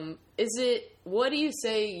 what do you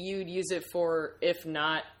say you'd use it for if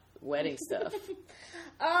not wedding stuff?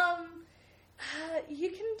 You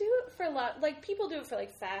can do it for a lot. Like, people do it for,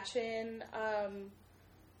 like, fashion,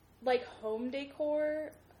 like, home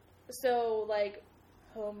decor, so, like,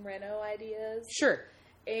 home reno ideas. Sure.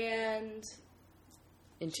 And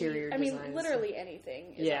interior designs. I mean, literally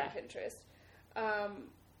anything is on Pinterest.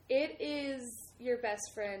 It is your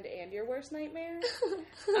best friend and your worst nightmare.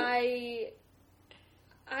 I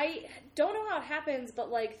don't know how it happens,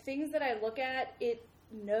 but, like, things that I look at, it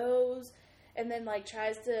knows, and then, like,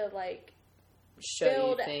 tries to, like,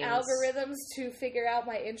 build algorithms to figure out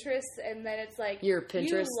my interests, and then it's like, your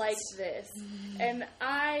Pinterest, you like this. And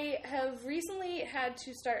I have recently had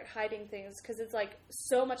to start hiding things because it's like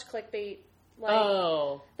so much clickbait.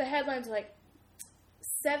 Like, the headlines are like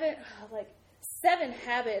 7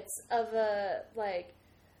 habits of a, like,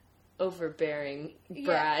 overbearing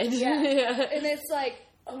bride. Yeah. And it's like,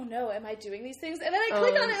 oh no, am I doing these things? And then I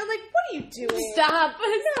click on it and I'm like, what are you doing? Stop.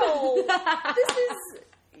 No. This is,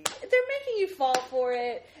 they're making you fall for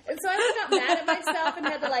it. And so I got mad at myself and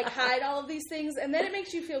had to, like, hide all of these things. And then it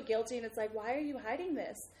makes you feel guilty, and it's like, why are you hiding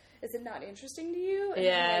this? Is it not interesting to you? And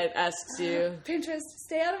like, it asks you. Pinterest,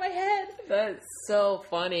 stay out of my head. That's so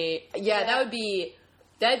funny. Yeah, that'd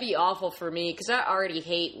be awful for me, because I already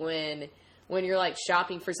hate when you're, like,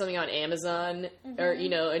 shopping for something on Amazon, or, you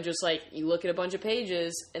know, and just, like, you look at a bunch of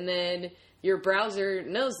pages, and then your browser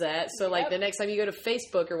knows that, so, like, the next time you go to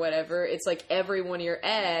Facebook or whatever, it's like every one of your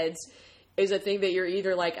ads is a thing that you're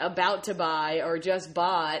either, like, about to buy or just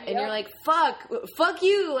bought, and you're like, fuck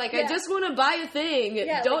you, like, I just want to buy a thing,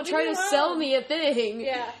 don't, like, try to sell me a thing.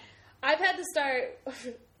 Yeah. I've had to start,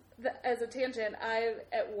 as a tangent, I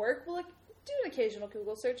at work will do an occasional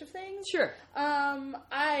Google search of things. Sure.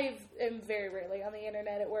 I am very rarely on the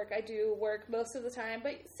internet at work. I do work most of the time,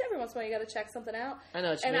 but every once in a while you got to check something out. I know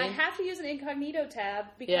what you mean. And I have to use an incognito tab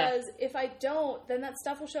because if I don't, then that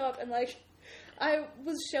stuff will show up and like. I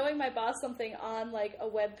was showing my boss something on, like, a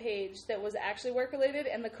web page that was actually work-related,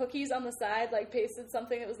 and the cookies on the side, like, pasted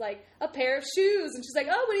something that was, like, a pair of shoes, and she's like,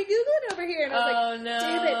 oh, what are you Googling over here? And I was like, no.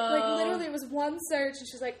 damn it. Like, literally, it was one search, and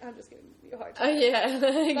she's like, I'm just giving you a hard time. Oh, yeah.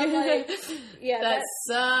 But, like, yeah. That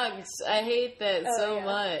sucks. I hate that so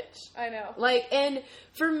much. I know. Like, and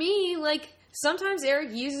for me, like, sometimes Eric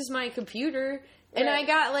uses my computer, and I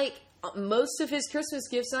got, like, most of his Christmas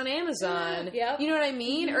gifts on Amazon. Yep. You know what I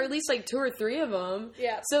mean? Mm-hmm. Or at least like 2 or 3 of them.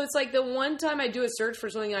 Yeah. So it's like the one time I do a search for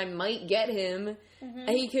something I might get him, and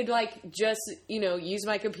he could like just, use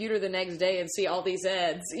my computer the next day and see all these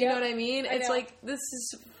ads. You know what I mean? It's like, this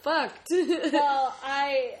is fucked. Well,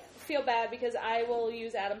 I feel bad because I will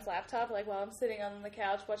use Adam's laptop like while I'm sitting on the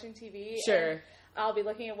couch watching TV. Sure. And I'll be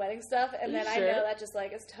looking at wedding stuff, and then I know that just,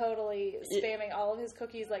 like, is totally spamming all of his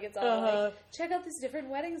cookies. Like, it's all, like, check out this different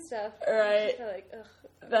wedding stuff. Right. And like, ugh.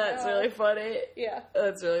 That's really funny. Yeah.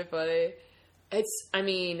 That's really funny.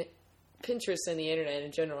 Pinterest and the internet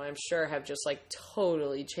in general, I'm sure, have just, like,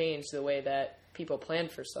 totally changed the way that people plan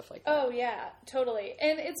for stuff like that. Oh, yeah. Totally.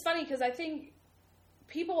 And it's funny, because I think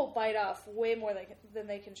people bite off way more than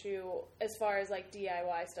they can chew as far as, like,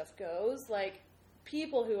 DIY stuff goes. Like,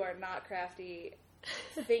 people who are not crafty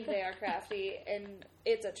think they are crafty, and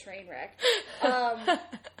it's a train wreck.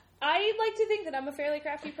 I like to think that I'm a fairly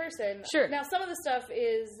crafty person. Sure. Now, some of the stuff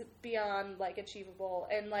is beyond, like, achievable,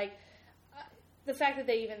 and, like, the fact that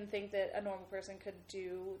they even think that a normal person could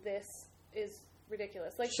do this is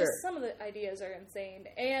ridiculous. Like, just some of the ideas are insane.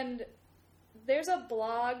 And there's a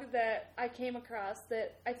blog that I came across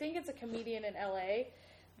that I think it's a comedian in LA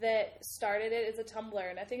that started it. It's a Tumblr,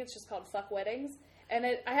 and I think it's just called Fuck Weddings. And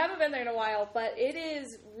I haven't been there in a while, but it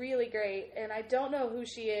is really great. And I don't know who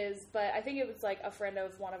she is, but I think it was, like, a friend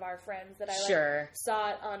of one of our friends that I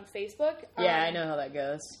saw it on Facebook. Yeah, I know how that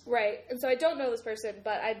goes. Right. And so I don't know this person,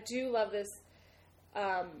 but I do love this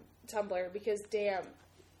Tumblr because, damn,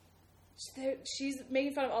 she's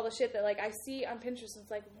making fun of all the shit that, like, I see on Pinterest, and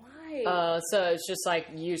it's like, why? So it's just, like,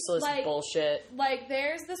 useless bullshit. Like,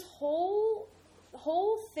 there's this whole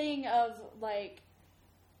thing of, like,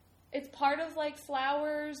 it's part of, like,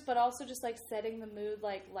 flowers, but also just, like, setting the mood,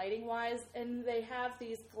 like, lighting-wise. And they have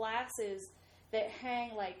these glasses that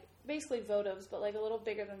hang, like, basically votives, but, like, a little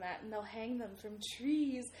bigger than that. And they'll hang them from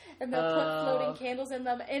trees, and they'll put floating candles in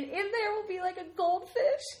them. And in there will be, like, a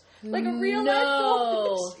goldfish. Like, a real-life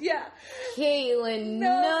goldfish. Yeah. Caitlin,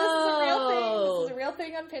 no. This is a real thing. This is a real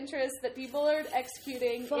thing on Pinterest that people are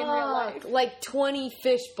executing in real life. Like 20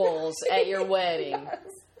 fish bowls at your wedding. Yes.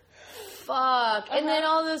 Fuck. And then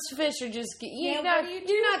all those fish are just... You're not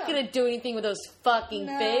going to do anything with those fucking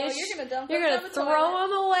fish. You're going to dump them. You're going to throw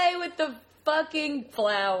them away with the fucking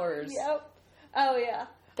flowers. Yep. Oh, yeah.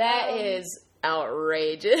 That is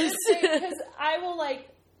outrageous. Because I will, like...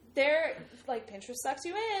 Pinterest sucks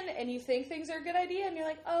you in, and you think things are a good idea, and you're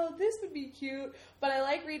like, oh, this would be cute. But I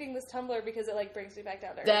like reading this Tumblr because it, like, brings me back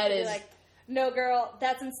down to earth. That is... like, no, girl,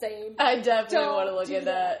 that's insane. I definitely want to look at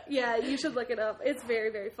that. Yeah, you should look it up. It's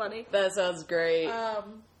very, very funny. That sounds great. I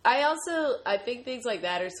think things like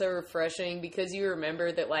that are so refreshing because you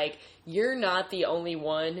remember that, like, you're not the only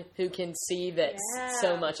one who can see that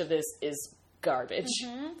so much of this is garbage.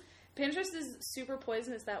 Mm-hmm. Pinterest is super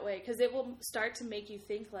poisonous that way because it will start to make you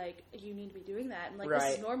think, like, you need to be doing that, and, like,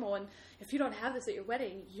 this is normal, and if you don't have this at your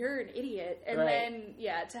wedding, you're an idiot. And then,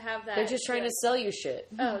 to have that... They're just trying to sell you shit.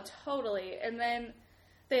 Oh, totally. And then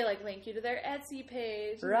they, like, link you to their Etsy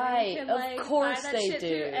page. Right. And you can, like, of course buy that they shit do.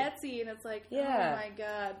 through Etsy, and it's like, oh, my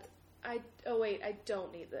God. I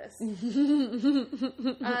don't need this.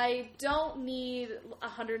 I don't need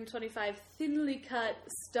 125 thinly cut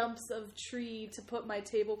stumps of tree to put my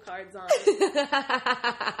table cards on.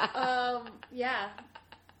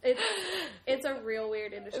 It's a real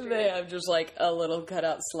weird industry. They have just, like, a little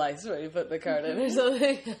cutout slice where you put the card in or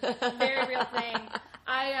something. Very real thing.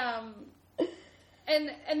 And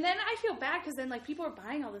then I feel bad because then, like, people are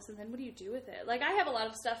buying all this, and then what do you do with it? Like, I have a lot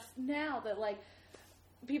of stuff now that, like,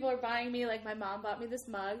 people are buying me, like, my mom bought me this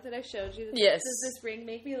mug that I showed you. Yes. Does this ring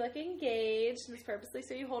make me look engaged? And it's purposely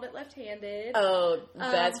so you hold it left-handed. Oh,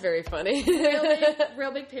 that's very funny.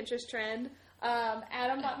 real big Pinterest trend.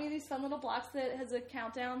 Adam bought me these fun little blocks that has a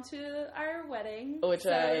countdown to our wedding. Which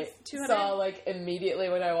I saw, like, immediately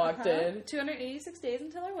when I walked in. 286 days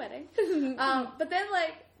until our wedding. But then,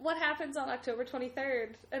 like, what happens on October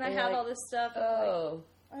 23rd? And I have all this stuff.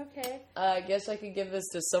 And okay. I guess I could give this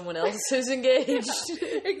to someone else who's engaged.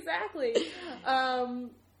 Exactly.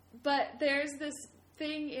 But there's this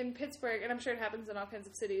thing in Pittsburgh, and I'm sure it happens in all kinds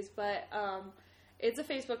of cities, but it's a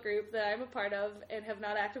Facebook group that I'm a part of and have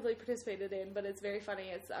not actively participated in, but it's very funny.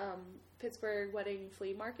 It's Pittsburgh Wedding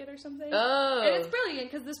Flea Market or something. Oh. And it's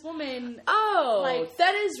brilliant because this woman...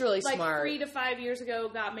 that is really smart. 3 to 5 years ago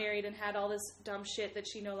got married and had all this dumb shit that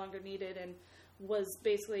she no longer needed and was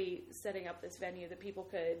basically setting up this venue that people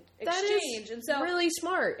could exchange. And so really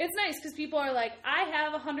smart. It's nice because people are like, I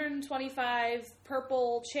have 125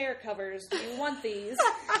 purple chair covers. Do you want these?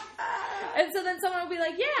 And so then someone will be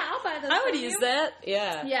like, yeah, I'll buy those. I would use that.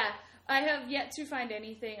 Yeah. Yeah. I have yet to find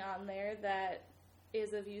anything on there that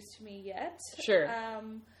is of use to me yet. Sure.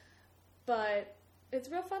 But it's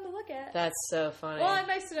real fun to look at. That's so funny. Well, it's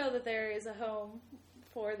nice to know that there is a home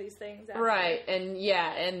for these things. Right, and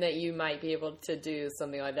that you might be able to do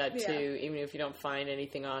something like that too, even if you don't find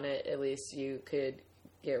anything on it, at least you could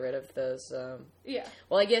get rid of those.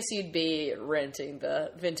 Well, I guess you'd be renting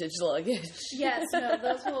the vintage luggage. Yes, no,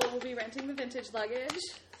 those will be renting the vintage luggage.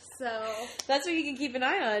 So that's what you can keep an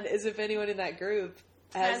eye on, is if anyone in that group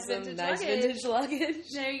has some nice vintage luggage.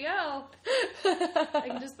 There you go. I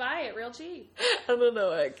can just buy it real cheap. I don't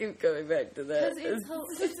know. I keep coming back to that. Because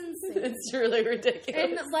it's insane. It's really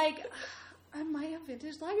ridiculous. And, I might have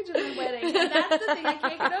vintage luggage at my wedding. And that's the thing I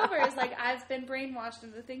can't get over is, I've been brainwashed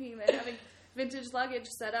into thinking that having vintage luggage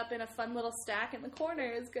set up in a fun little stack in the corner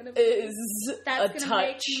is going to be... That's going to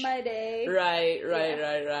make my day.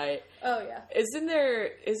 Right. Oh, yeah. Is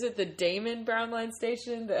it the Damon Brown Line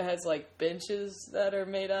station that has, benches that are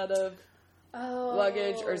made out of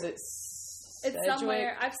luggage? Or is it It's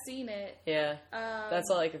somewhere. I've seen it. Yeah. That's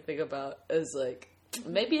all I can think about is,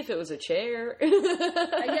 maybe if it was a chair.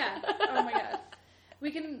 Yeah. Oh, my God. We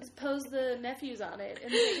can pose the nephews on it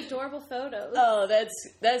and take adorable photos. Oh,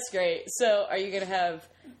 that's great. So, are you going to have,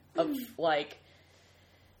 I'm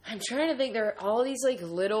trying to think, there are all these,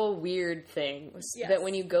 little weird things that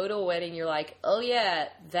when you go to a wedding, you're like, oh, yeah,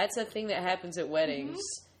 that's a thing that happens at weddings,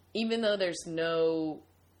 even though there's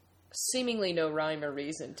seemingly no rhyme or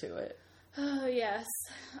reason to it. Oh, yes.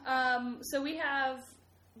 So we have,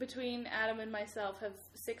 between Adam and myself, have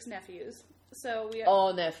 6 nephews. So we have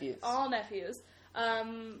all nephews. All nephews.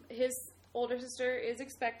 His older sister is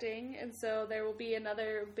expecting, and so there will be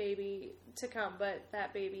another baby to come, but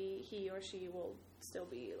that baby, he or she will still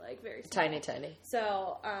be, very small. Tiny.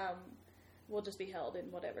 So, we'll just be held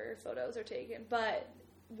in whatever photos are taken. But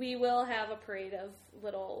we will have a parade of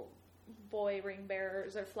little boy ring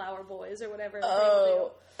bearers or flower boys or whatever.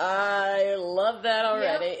 Oh, I love that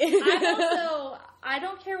already. Yep. I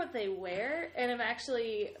don't care what they wear, and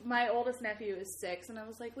my oldest nephew is 6, and I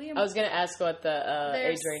was like, Liam... I was going to ask what the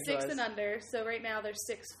age range was. 6 and under, so right now they're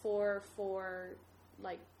 6'4", 1.5.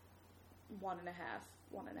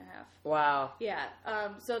 Wow. Yeah,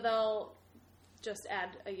 so they'll just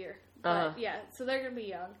add a year. But, yeah, so they're going to be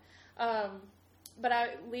young. But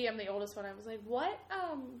Liam, the oldest one, I was like, what,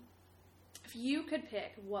 if you could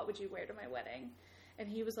pick, what would you wear to my wedding? And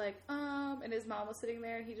he was like, and his mom was sitting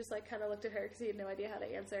there, and he just, kind of looked at her because he had no idea how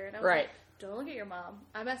to answer. And I was like, don't look at your mom.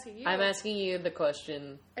 I'm asking you. I'm asking you the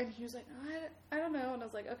question. And he was like, I don't know. And I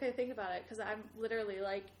was like, okay, think about it. Because I'm literally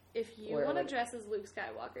if you want to dress as Luke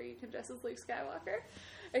Skywalker, you can dress as Luke Skywalker.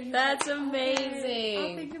 And that's like, amazing. Okay,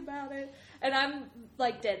 I'll think about it. And I'm,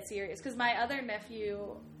 dead serious. Because my other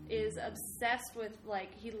nephew is obsessed with,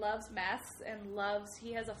 he loves masks and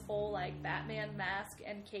he has a full, Batman mask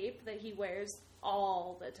and cape that he wears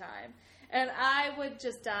all the time. And I would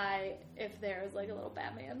just die if there was, a little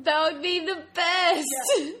Batman. That would be the best!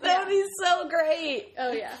 Yeah. That would be so great!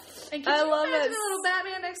 Oh, yeah. And can you imagine a little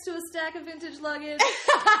Batman next to a stack of vintage luggage?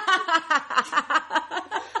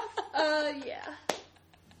 Yeah.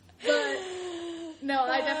 But, no,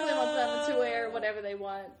 I definitely want them to wear whatever they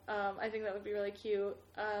want. I think that would be really cute.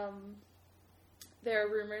 There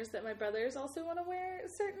are rumors that my brothers also want to wear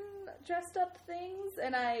certain dressed up things,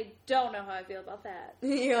 and I don't know how I feel about that.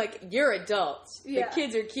 You're you're adults. Yeah. The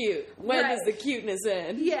kids are cute. When does the cuteness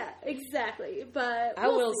end? Yeah, exactly. But I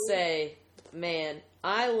will say, man,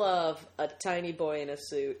 I love a tiny boy in a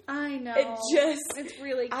suit. I know. It's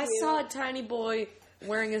really cute. I saw a tiny boy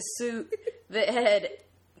wearing a suit that had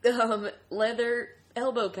leather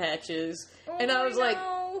elbow patches, and I was like,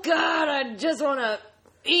 God, I just want to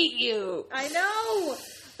eat you. I know.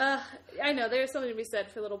 I know. There's something to be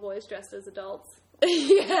said for little boys dressed as adults.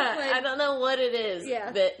 Yeah. I don't know what it is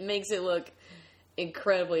that makes it look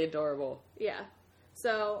incredibly adorable. Yeah.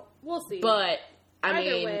 So, we'll see. But, Either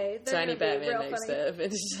way, tiny Batman next to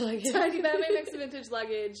vintage luggage. Tiny Batman next to vintage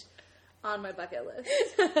luggage. on my bucket list.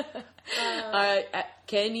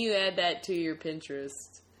 Can you add that to your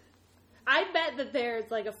Pinterest? I bet that there's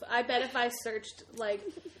I bet if I searched like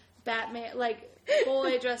Batman, like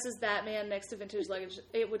boy dresses Batman next to vintage luggage,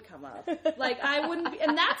 it would come up. Like I wouldn't be,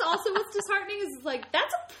 and that's also what's disheartening is like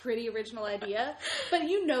that's a pretty original idea, but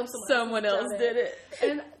someone else did it.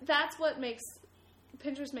 And that's what makes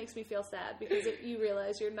Pinterest makes me feel sad because you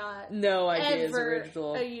realize you're not no idea is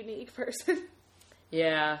original, a unique person.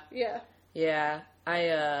 Yeah.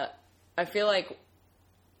 I feel like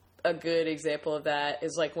a good example of that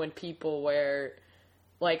is like when people wear,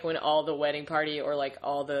 like when all the wedding party or like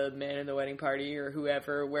all the men in the wedding party or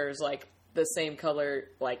whoever wears like the same color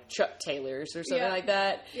like Chuck Taylors or something like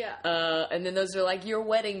that. Yeah. And then those are like your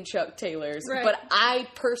wedding Chuck Taylors. Right. But I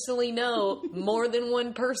personally know more than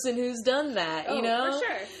one person who's done that, you know? For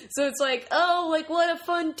sure. So it's like, oh, like what a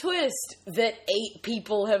fun twist that 8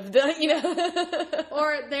 people have done, you know?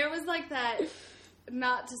 Or there was like that,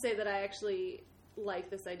 not to say that I actually like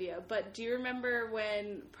this idea, but do you remember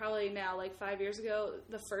when probably now like 5 years ago,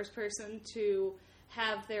 the first person to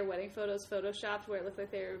have their wedding photos photoshopped where it looked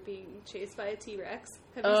like they were being chased by a T-Rex?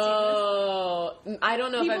 Have you seen this? I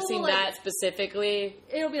don't know People if I've seen that specifically.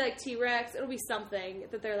 It'll be like T-Rex. It'll be something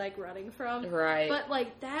that they're like running from. Right. But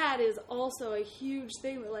like that is also a huge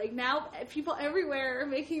thing. That, like now people everywhere are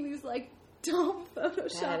making these like dumb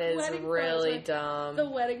Photoshop That is wedding really photos, dumb. The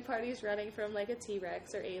wedding party's running from like a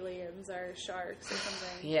T-Rex or aliens or sharks or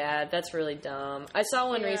something. Yeah, that's really dumb. I saw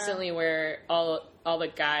one recently where all the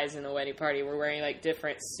guys in the wedding party were wearing like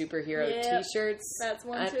different superhero T-shirts. That's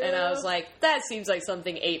one too. And I was like, that seems like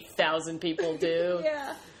something 8,000 people do.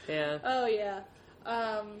 Yeah. Oh yeah.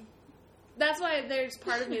 That's why there's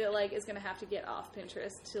part of me that like is gonna have to get off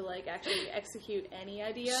Pinterest to like actually execute any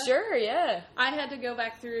idea. Sure, yeah. I had to go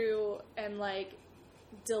back through and like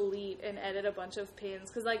delete and edit a bunch of pins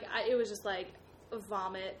because like it was just like a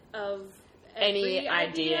vomit of any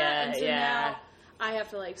idea. And so now I have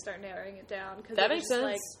to like start narrowing it down because that makes sense.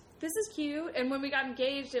 Like, this is cute. And when we got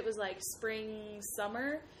engaged, it was like spring,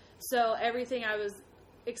 summer, so everything I was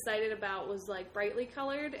excited about was like brightly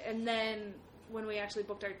colored. And then when we actually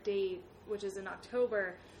booked our date, which is in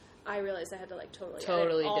October, I realized I had to like totally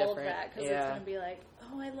edit all different. of that because it's going to be like,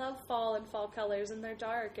 oh, I love fall and fall colors and they're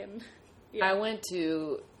dark. And I went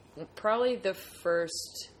to probably the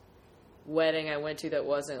first wedding I went to that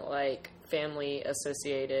wasn't like family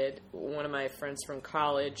associated. One of my friends from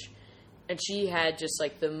college, and she had just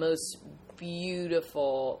like the most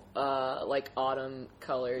beautiful like autumn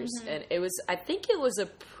colors, and I think it was a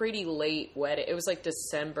pretty late wedding. It was like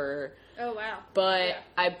December. Oh wow. But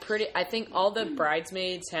I think all the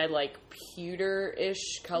bridesmaids had like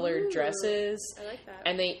pewter-ish colored dresses. I like that.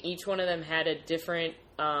 And each one of them had a different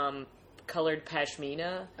colored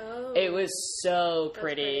pashmina. Oh. It was so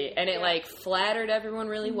pretty. And it like flattered everyone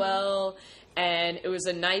really well, and it was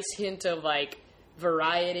a nice hint of like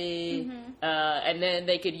variety. And then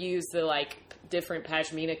they could use the like different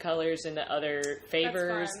pashmina colors in the other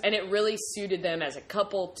favors, and it really suited them as a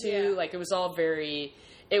couple too. Like it was all very.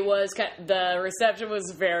 It was the reception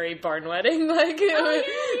was very barn wedding. Like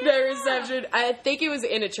the reception, I think it was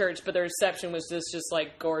in a church, but the reception was just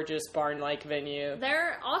like gorgeous barn like venue.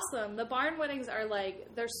 They're awesome. The barn weddings are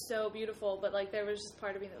like they're so beautiful, but like there was just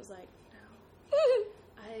part of me that was like,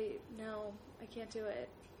 no, I can't do it.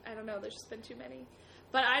 I don't know. There's just been too many.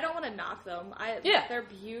 But I don't want to knock them. They're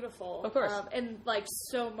beautiful. Of course. And, like,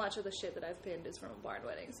 so much of the shit that I've pinned is from a barn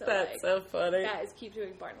wedding. So, that's so funny. Guys, keep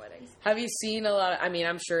doing barn weddings. Have you seen a lot I mean,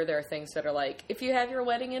 I'm sure there are things that are like, if you have your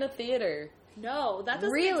wedding in a theater. No, that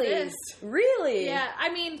doesn't exist. Really? Yeah,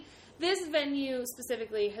 I mean, this venue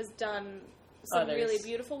specifically has done some really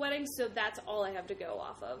beautiful weddings, so that's all I have to go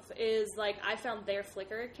off of. Is, like, I found their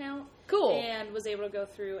Flickr account. Cool. And was able to go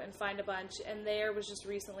through and find a bunch. And there was just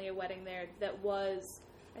recently a wedding there that was,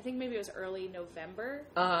 I think maybe it was early November.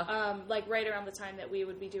 Like, right around the time that we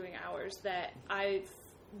would be doing ours, that I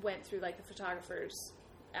went through, like, the photographer's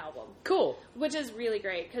album. Cool. Which is really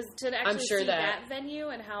great, because to actually see that venue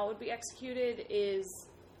and how it would be executed is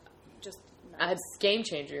just nice. A game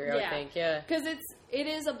changer, I think, Because it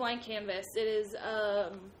is a blank canvas. It is,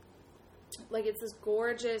 like, it's this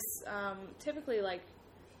gorgeous, typically, like,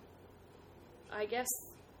 I guess,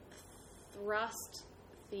 thrust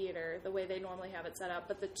theater, the way they normally have it set up,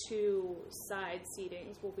 but the 2 side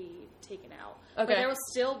seatings will be taken out. Okay. But there will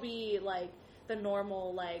still be, like, the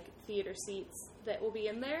normal, like, theater seats that will be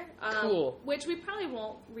in there. Cool. Which we probably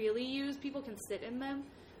won't really use. People can sit in them,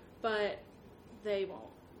 but they won't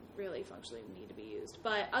really functionally need to be used.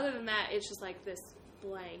 But other than that, it's just, like, this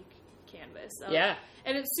blank canvas.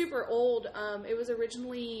 And it's super old. It was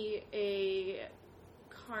originally a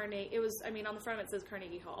Carnegie. It was, I mean, on the front of it says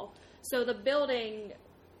Carnegie Hall. So the building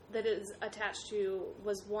that is attached to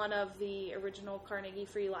was one of the original Carnegie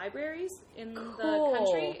Free Libraries in the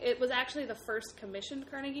country. It was actually the first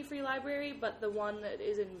commissioned Carnegie Free Library, but the one that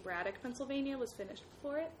is in Braddock, Pennsylvania was finished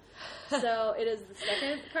before it. So it is the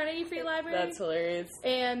second Carnegie Free Library. That's hilarious.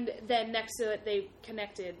 And then next to it, they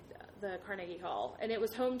connected the Carnegie Hall, and it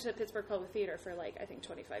was home to Pittsburgh Public Theater for like I think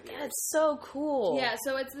 25 years. That's so cool. Yeah,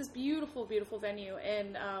 so it's this beautiful, beautiful venue,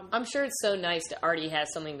 and I'm sure it's so nice to already have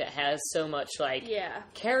something that has so much like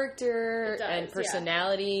character and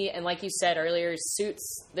personality, and like you said earlier,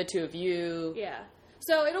 suits the two of you. Yeah.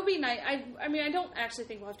 So it'll be nice. I mean, I don't actually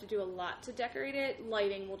think we'll have to do a lot to decorate it.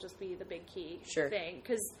 Lighting will just be the big key thing,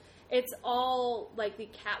 because it's all like the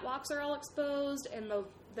catwalks are all exposed, and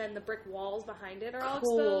then the brick walls behind it are all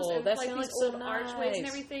exposed, and that like these so old archways and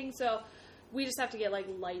everything. So we just have to get like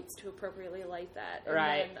lights to appropriately light that, and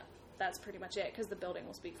then that's pretty much it, because the building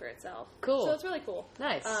will speak for itself. Cool. So it's really cool.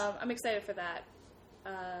 Nice. I'm excited for that.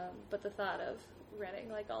 But the thought of renting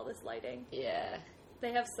like all this lighting,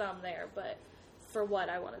 they have some there, but for what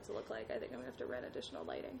I want it to look like, I think I'm gonna have to rent additional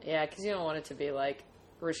lighting. Yeah, because you don't want it to be like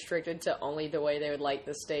restricted to only the way they would light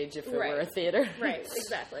the stage if it were a theater. Right,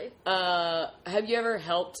 exactly. Have you ever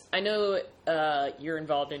helped? I know you're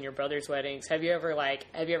involved in your brother's weddings. Have you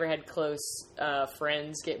ever had close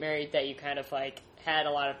friends get married that you kind of like had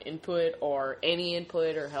a lot of input or any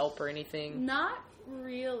input or help or anything? Not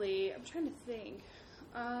really. I'm trying to think.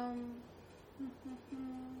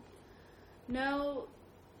 No.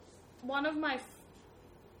 One of my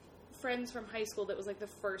friends from high school that was like the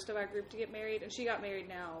first of our group to get married, and she got married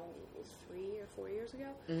now 3 or 4 years ago.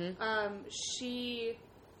 Mm-hmm. She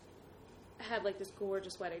had like this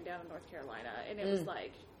gorgeous wedding down in North Carolina, and it was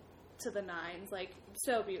like to the nines, like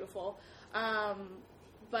so beautiful.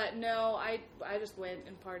 But no, I just went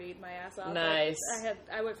and partied my ass off. Nice. Like,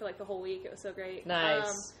 I went for like the whole week. It was so great.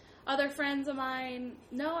 Nice. Other friends of mine,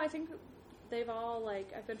 no, I think they've all,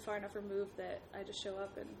 like, I've been far enough removed that I just show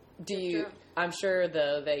up and I'm sure,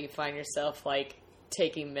 though, that you find yourself, like,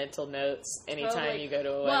 taking mental notes anytime you go to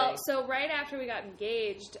a wedding. Well, so right after we got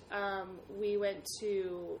engaged, we went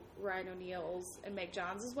to Ryan O'Neill's and Meg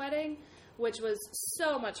Johns' wedding, which was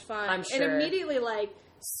so much fun. I'm sure. It immediately, like,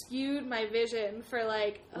 skewed my vision for,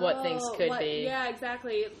 like, what things could be. Yeah,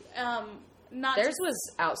 exactly. Theirs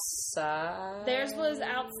was outside. Theirs was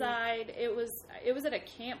outside. It was at a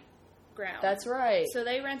campground. That's right. So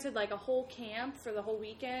they rented like a whole camp for the whole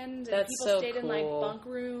weekend, and That's people so stayed cool. in like bunk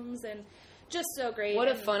rooms, and just so great. What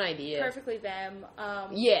a fun idea! Perfectly them.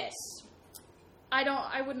 Yes.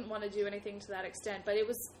 I wouldn't want to do anything to that extent, but it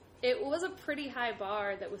was a pretty high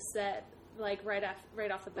bar that was set like right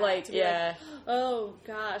off the bat. Like, like, oh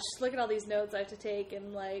gosh, look at all these notes I have to take,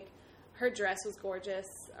 and like. Her dress was gorgeous.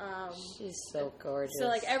 She's so gorgeous. So,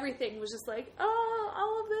 like, everything was just like, oh,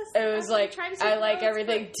 all of this. It was like, I like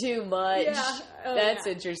everything too much. Yeah. That's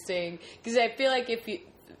interesting. Because I feel like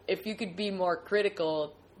if you could be more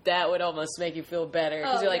critical, that would almost make you feel better.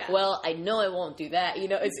 Because you're like, well, I know I won't do that. You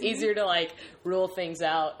know, it's easier to, like, rule things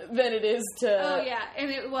out than it is to... Oh, yeah.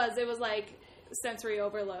 And it was like... sensory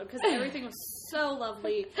overload, because everything was so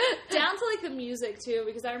lovely. Down to, like, the music, too.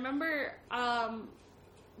 Because I remember...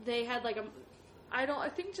 they had like I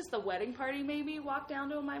think just the wedding party maybe walked down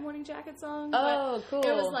to a My Morning Jacket song. Oh, cool.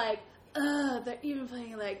 It was like, they're even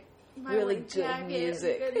playing like My really Morning good Jacket,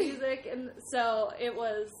 music. good music, and so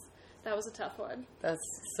that was a tough one. That's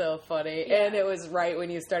so funny. Yeah. And it was right when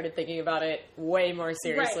you started thinking about it way more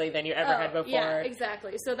seriously than you ever had before. Yeah,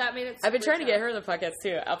 exactly. So that made it I've been trying to tough. get her on the podcast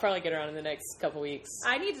too. I'll probably get her on in the next couple weeks.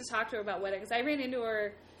 I need to talk to her about weddings. I ran into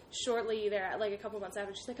her shortly there, like a couple months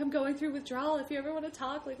after. She's like, I'm going through withdrawal. If you ever want to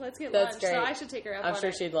talk, like, let's get lunch. Great. So I should take her up on it. I'm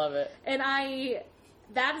sure she'd love it. And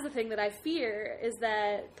that is the thing that I fear, is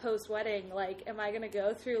that post-wedding, like, am I going to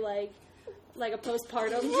go through, like a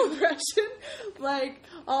postpartum depression? Like,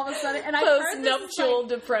 all of a sudden. And post-nuptial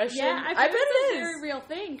depression. Yeah, I bet it is. a very real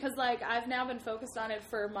thing, because, like, I've now been focused on it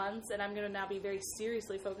for months, and I'm going to now be very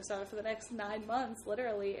seriously focused on it for the next 9 months,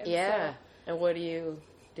 literally. And yeah. And what do you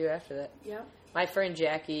do after that? Yeah. My friend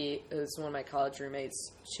Jackie, who's one of my college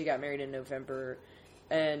roommates, she got married in November,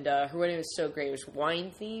 and her wedding was so great. It was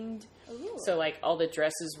wine-themed. Ooh. So, like, all the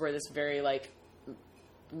dresses were this very, like,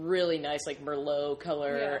 really nice, like, Merlot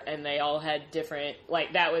color, and they all had different,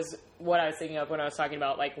 like, that was what I was thinking of when I was talking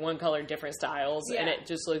about, like, one color, different styles, and it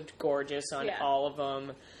just looked gorgeous on all of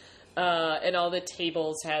them. And all the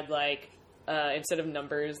tables had, like, instead of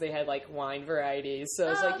numbers, they had, like, wine varieties.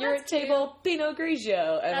 So it's like, you're at cute. table Pinot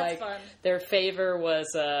Grigio. And, That's like, fun. their favor was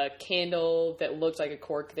a candle that looked like a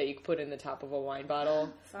cork that you could put in the top of a wine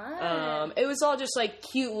bottle. Fun. It was all just, like,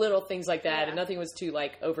 cute little things like that, Yeah. and nothing was too,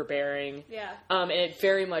 like, overbearing. Yeah. And it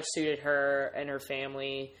very much suited her and her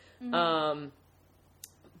family. Mm-hmm.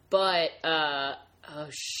 Oh,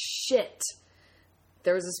 shit.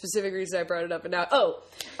 There was a specific reason I brought it up, and now,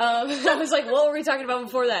 I was like, what were we talking about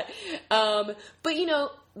before that? But, you know,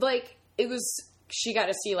 like, it was, she got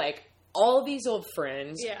to see, like, all these old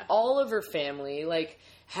friends, Yeah. all of her family, like,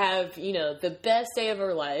 have, you know, the best day of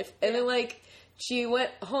her life, and then, like, she went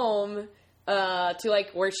home, to, like,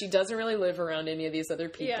 where she doesn't really live around any of these other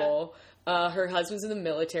people. Her husband's in the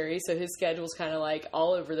military, so his schedule's kind of, like,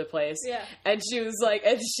 all over the place. Yeah. And she was like,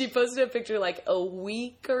 and she posted a picture, like, a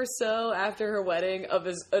week or so after her wedding of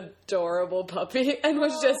this adorable puppy, and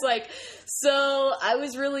was just like, so I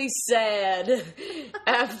was really sad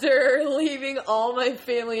after leaving all my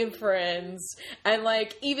family and friends, and,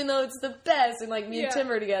 like, even though it's the best, and, like, me and Tim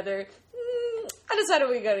are together, I decided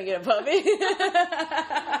we were gonna get a puppy.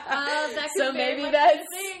 That could So very maybe much that's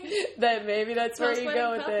be a thing. maybe that's where you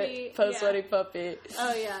go with Post-wedding it. puppy. Post-wedding puppy.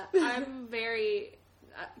 Oh yeah, I'm very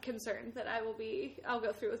concerned that I'll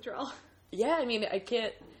go through withdrawal. Yeah, I mean, I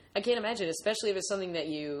can't imagine, especially if it's something that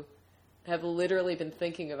you have literally been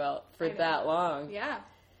thinking about for that long. Yeah.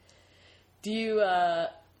 Do you,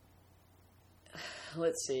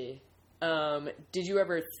 let's see, did you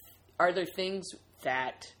ever, are there things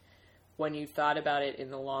that, when you thought about it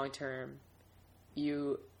in the long term,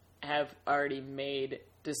 you have already made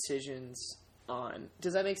decisions on?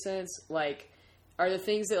 Does that make sense? Like, are there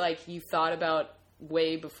things that, like, you thought about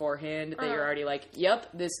way beforehand that you're already like, yep,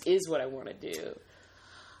 this is what I want to do?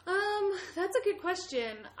 That's a good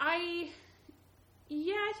question. I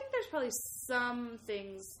think there's probably some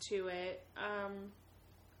things to it. I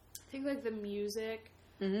think, like, the music.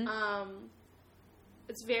 Mm-hmm.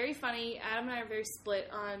 It's very funny. Adam and I are very split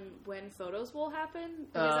on when photos will happen,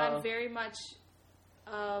 because I'm very much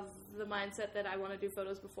of the mindset that I want to do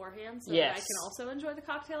photos beforehand so that I can also enjoy the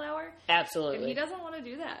cocktail hour. Absolutely. And he doesn't want to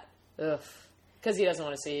do that. Ugh. Because he doesn't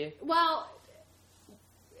want to see you. Well,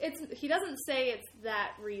 he doesn't say it's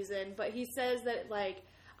that reason, but he says that, like,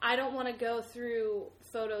 I don't want to go through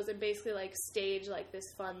photos and basically, like, stage, like,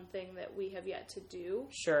 this fun thing that we have yet to do.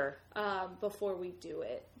 Sure. Before we do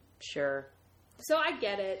it. Sure. So I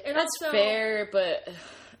get it. And That's also, fair, but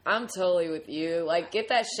I'm totally with you. Like, get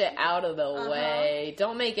that shit out of the way.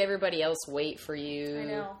 Don't make everybody else wait for you. I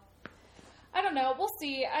know. I don't know. We'll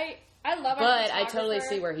see. I love our But I photographer. totally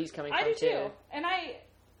see where he's coming from, I do too. too. And I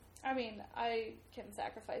mean, I can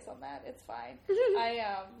sacrifice on that. It's fine.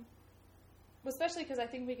 Especially because I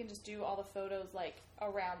think we can just do all the photos, like,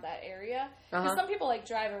 around that area. Because some people, like,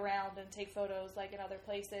 drive around and take photos, like, in other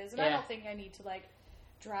places. And I don't think I need to, like,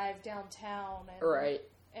 drive downtown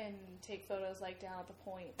and take photos, like, down at the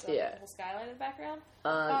point of the whole skyline in the background.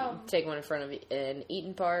 Take one in front of an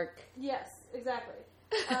Eaton Park. Yes, exactly.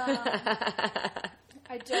 I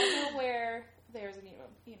don't know where there's an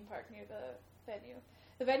Eaton Park near the venue.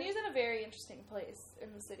 The venue's in a very interesting place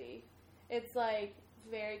in the city. It's, like,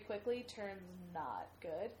 very quickly turns not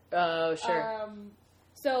good. Oh, sure.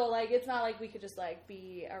 So, like, it's not like we could just, like,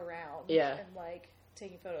 be around and, like,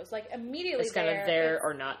 taking photos. Like, immediately it's kind of there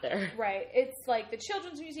or not there. Right. It's, like, the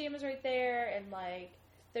Children's Museum is right there, and, like,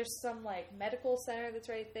 there's some, like, medical center that's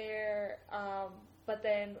right there. But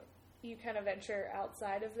then you kind of venture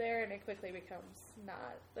outside of there, and it quickly becomes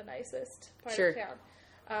not the nicest part of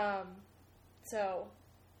town. So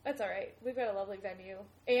that's all right. We've got a lovely venue.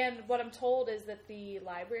 And what I'm told is that the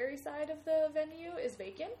library side of the venue is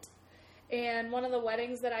vacant. And one of the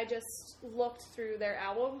weddings that I just looked through their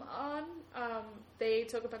album on, they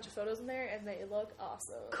took a bunch of photos in there, and they look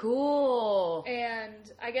awesome. Cool.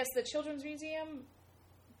 And I guess the Children's Museum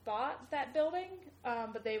bought that building,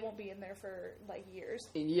 but they won't be in there for, like, years.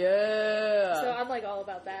 Yeah. So I'm, like, all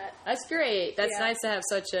about that. That's great. That's nice to have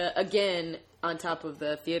such a, again, on top of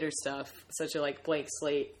the theater stuff, such a, like, blank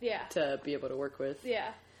slate to be able to work with.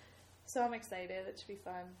 Yeah. So I'm excited. It should be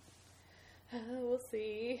fun. We'll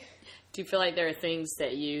see. Do you feel like there are things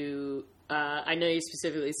that you, I know you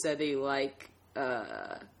specifically said that you like,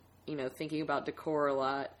 thinking about decor a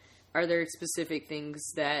lot. Are there specific things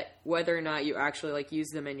that, whether or not you actually, like, use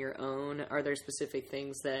them in your own, are there specific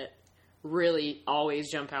things that really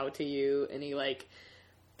always jump out to you? Any, like,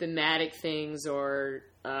 thematic things or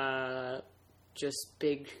just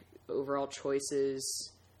big overall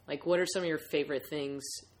choices? Like, what are some of your favorite things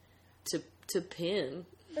to pin?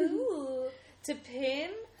 Ooh, to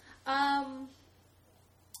pin?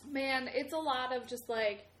 Man, it's a lot of just,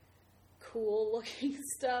 like, cool looking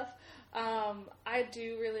stuff. I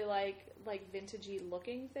do really like vintagey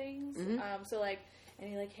looking things. So like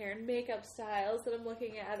any like hair and makeup styles that I'm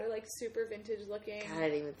looking at are like super vintage looking. God, I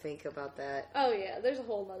didn't even think about that. Oh yeah, there's a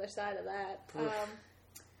whole other side of that.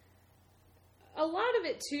 A lot of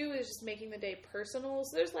it too is just making the day personal.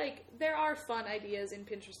 So there are fun ideas in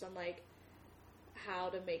Pinterest on like how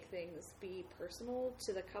to make things be personal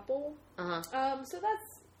to the couple. So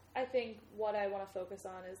that's, I think, what I want to focus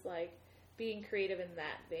on is like being creative in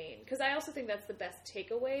that vein, because I also think that's the best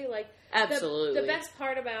takeaway. Like, absolutely, the best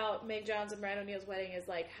part about Meg Johns and Brian O'Neill's wedding is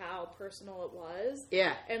like how personal it was.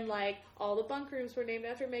 Yeah, and like all the bunk rooms were named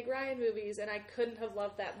after Meg Ryan movies, and I couldn't have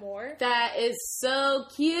loved that more. That is so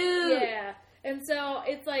cute. Yeah, and so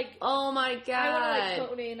it's like, oh my god, I want to like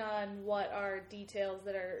hone in on what are details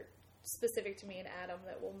that are specific to me and Adam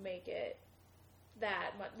that will make it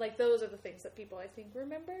that much. Like, those are the things that people, I think,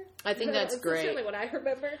 remember. I think that's great. That's certainly what I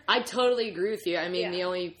remember. I totally agree with you. I mean, the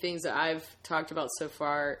only things that I've talked about so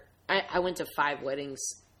far, I went to 5 weddings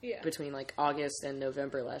between, like, August and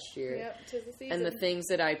November last year. Yep, 'tis the season. And the things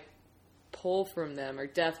that I pull from them are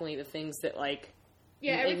definitely the things that, like,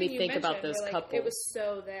 make me think about those couples. It was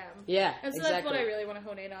so them. Yeah, and so that's what I really want to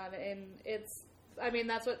hone in on. And it's, I mean,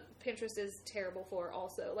 that's what Pinterest is terrible for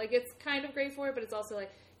also. Like, it's kind of great for it, but it's also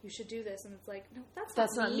like, you should do this, and it's like, no,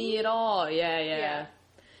 that's not me at all. Yeah,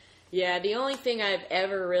 the only thing I've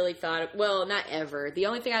ever really thought of, well, not ever, the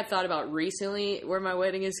only thing I've thought about recently where my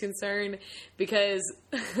wedding is concerned, because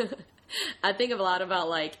I think a lot about,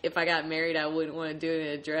 like, if I got married, I wouldn't want to do it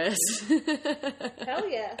in a dress. Hell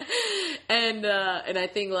yeah. And I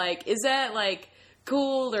think, like, is that, like,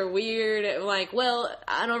 cool or weird? Like, well,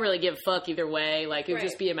 I don't really give a fuck either way. Like, it would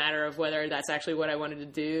just be a matter of whether that's actually what I wanted to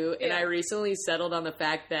do. And I recently settled on the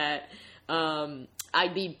fact that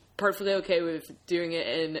I'd be perfectly okay with doing it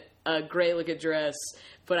in a great looking dress.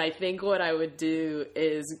 But I think what I would do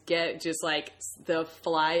is get just, like, the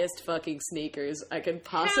flyest fucking sneakers I could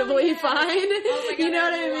possibly find. Oh my God, you know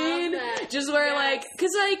what I mean? that. Just wear, like,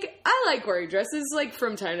 because, like, I like wearing dresses, like,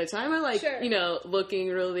 from time to time. I like, you know, looking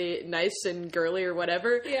really nice and girly or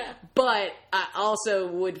whatever. Yeah. But I also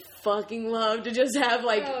would fucking love to just have,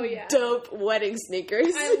 like, dope wedding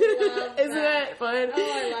sneakers. I love Isn't that fun?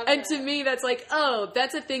 Oh, I love and that. to me, that's like, oh,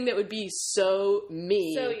 that's a thing that would be so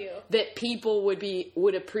me. So you. That people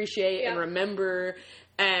would appreciate and remember.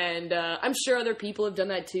 And I'm sure other people have done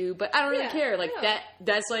that too, but I don't really care. Like,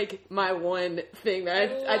 that's like my one thing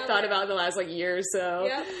that I thought about in the last, like, year or so.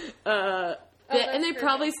 Yeah. And they'd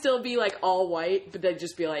probably still be, like, all white, but they'd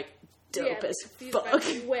just be, like, dope as fuck.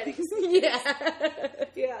 Weddings. Yeah.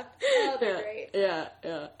 Yeah. Oh, they're great. Yeah.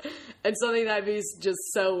 And something that I'd be just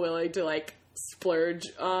so willing to, like, splurge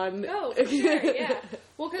on. Oh, for sure, yeah.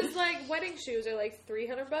 Well, because, like, wedding shoes are, like,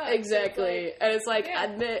 $300. Exactly. And it's like,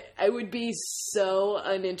 it would be so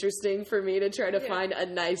uninteresting for me to try to find a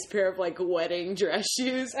nice pair of, like, wedding dress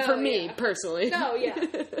shoes for me, personally. No, yeah.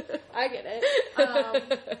 I get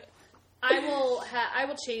it. I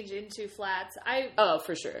will change into flats. Oh,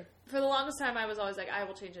 for sure. For the longest time, I was always like, I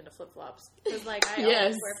will change into flip-flops. Because, like, I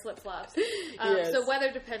always wear flip-flops. So,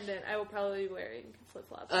 weather dependent, I will probably be wearing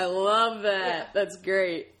flip-flops. I love that. Yeah. That's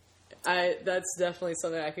great. That's definitely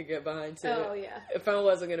something I could get behind, too. Oh, yeah. If I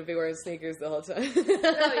wasn't going to be wearing sneakers the whole time.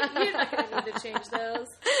 No, you're not going to need to change those.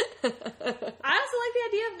 I also like the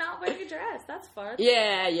idea of not wearing a dress. That's fun.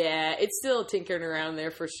 Yeah. It's still tinkering around there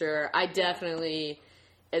for sure. I definitely,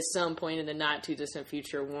 at some point in the not-too-distant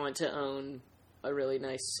future, want to own a really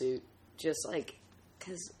nice suit. Just, like,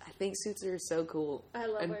 because I think suits are so cool. I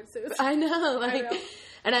love wearing suits. I know. Like,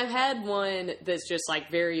 and I've had one that's just, like,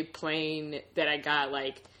 very plain that I got,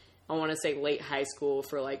 like, I want to say late high school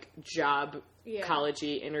for, like, job,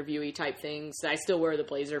 college-y, interview-y type things. I still wear the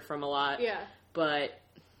blazer from a lot. Yeah. But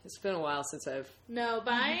it's been a while since I've... No,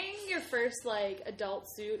 buying your first, like, adult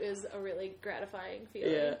suit is a really gratifying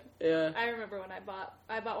feeling. Yeah. I remember when I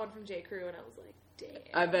bought one from J. Crew and I was like, damn.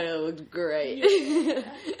 I bet it looked great. Yeah.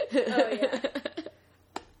 Oh, yeah.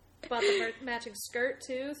 Bought the matching skirt,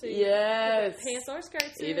 too. So you can pants or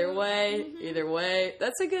skirt, too. Either way.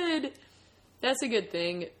 That's a good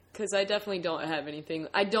thing. Because I definitely don't have anything.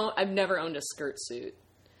 I've never owned a skirt suit.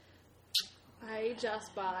 I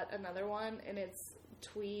just bought another one, and it's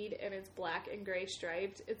tweed, and it's black and gray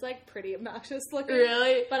striped. It's, like, pretty obnoxious looking.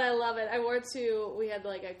 Really? But I love it. I wore it to, we had,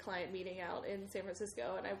 like, a client meeting out in San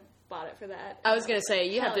Francisco, and I bought it for that. I was going to say,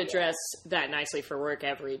 you have to dress that nicely for work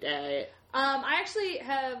every day. I actually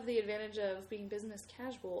have the advantage of being business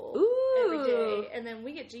casual every day, and then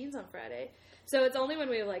we get jeans on Friday. So it's only when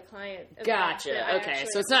we have, like, client events. Gotcha. Okay.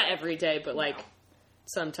 So it's not every day, but, like,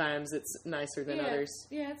 sometimes it's nicer than others.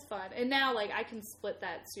 Yeah, it's fun. And now, like, I can split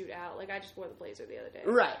that suit out. Like, I just wore the blazer the other day.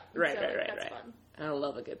 Right. That's fun. I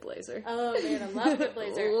love a good blazer. Oh, man, I love a good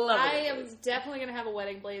blazer. I am blazer. definitely going to have a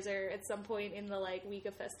wedding blazer at some point in the, like, week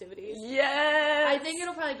of festivities. Yes! I think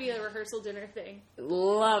it'll probably be a rehearsal dinner thing.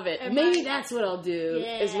 Love it. Maybe that's what I'll do,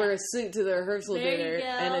 is wear a suit to the rehearsal dinner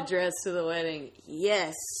and a dress to the wedding.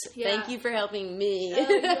 Yes. Yeah. Thank you for helping me. Oh,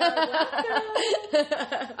 you're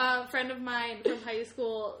welcome. A friend of mine from high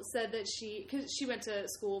school said that because she went to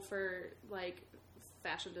school for, like,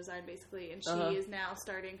 fashion design, basically, and she is now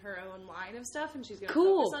starting her own line of stuff, and she's going to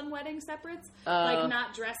focus on wedding separates. Like,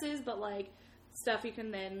 not dresses, but, like, stuff you can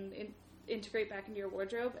then integrate back into your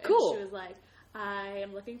wardrobe. And she was like, I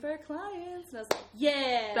am looking for clients. And I was like,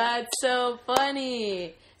 yeah. That's so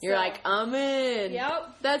funny. You're like, I'm in.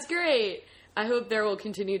 Yep. That's great. I hope there will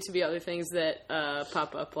continue to be other things that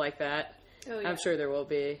pop up like that. Oh, yeah. I'm sure there will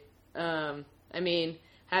be. I mean,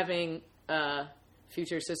 having a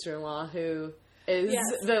future sister-in-law who is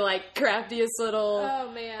the, like, craftiest little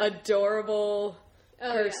adorable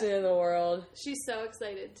person in the world. She's so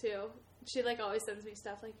excited, too. She, like, always sends me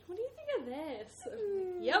stuff like, what do you think of this?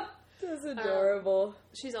 Yep. That's adorable.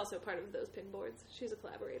 She's also part of those pin boards. She's a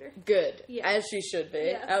collaborator. Good. Yeah. As she should be.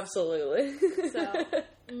 Yes. Absolutely. So,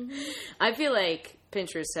 I feel like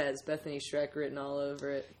Pinterest has Bethany Schreck written all over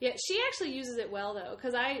it. Yeah, she actually uses it well, though,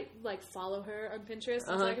 because I, like, follow her on Pinterest,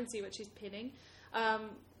 so I can see what she's pinning.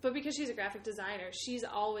 But because she's a graphic designer, she's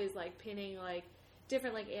always, like, pinning, like,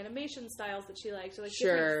 different, like, animation styles that she likes, or, like,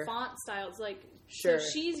 different font styles, like, so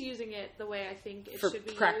she's using it the way I think it should be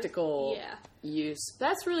for practical use.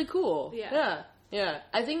 That's really cool. Yeah.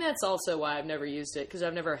 I think that's also why I've never used it, because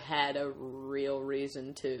I've never had a real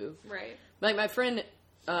reason to. Right. Like, my friend,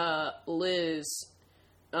 Liz,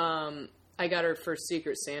 I got her for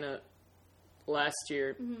Secret Santa last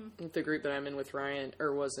year with the group that I'm in with Ryan,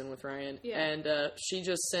 or was in with Ryan, and she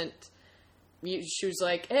just sent, she was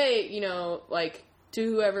like, hey, you know, like, to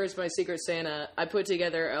whoever is my Secret Santa, I put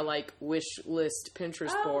together a, like, wish list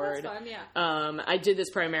Pinterest board. That's fun, I did this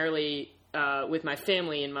primarily with my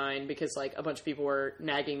family in mind, because, like, a bunch of people were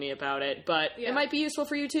nagging me about it, but it might be useful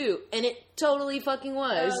for you too, and it totally fucking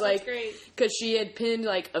was. Oh, like, that's great. Because she had pinned,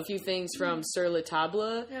 like, a few things from Sur La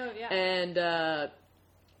Table, and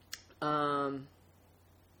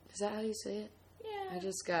is that how you say it? Yeah. I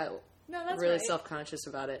just got that's really right. self-conscious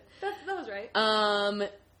about it. That was right.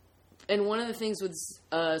 And one of the things was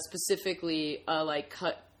specifically like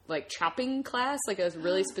chopping class, like a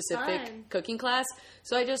really specific cooking class.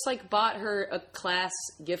 So I just, like, bought her a class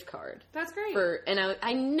gift card. That's great. And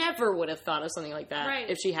I never would have thought of something like that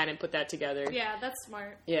if she hadn't put that together. Yeah, that's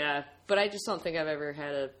smart. Yeah, but I just don't think I've ever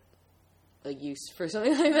had a use for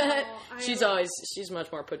something like that. No, she's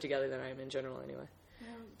much more put together than I am in general anyway.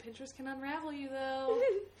 Pinterest can unravel you, though.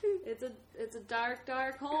 It's a dark,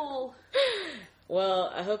 dark hole.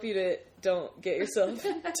 Well, I hope you don't get yourself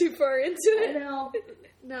too far into it.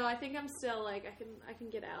 No, I think I'm still, like, I can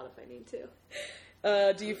get out if I need to.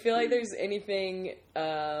 Do you feel like there's anything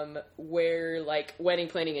where, like, wedding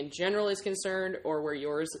planning in general is concerned, or where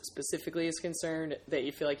yours specifically is concerned, that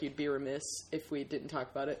you feel like you'd be remiss if we didn't talk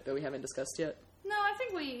about it, that we haven't discussed yet? No, I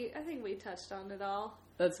think we touched on it all.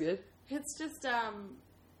 That's good. It's just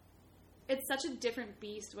it's such a different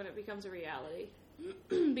beast when it becomes a reality.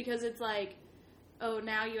 Because it's like, oh,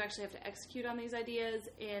 now you actually have to execute on these ideas,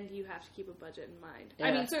 and you have to keep a budget in mind. Yeah.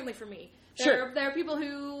 I mean, certainly for me. There are people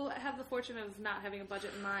who have the fortune of not having a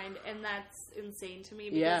budget in mind, and that's insane to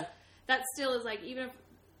me. Because that still is like, even if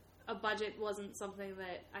a budget wasn't something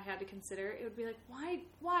that I had to consider, it would be like,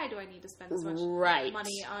 why do I need to spend this much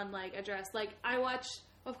money on, like, a dress? Like,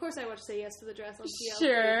 of course I watch Say Yes to the Dress on TLC.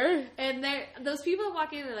 Sure. And those people that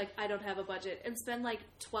walk in, they're like, I don't have a budget, and spend, like,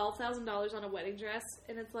 $12,000 on a wedding dress,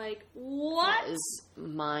 and it's like, what? That is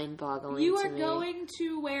mind-boggling to me. You are going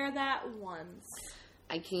to wear that once.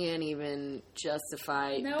 I can't even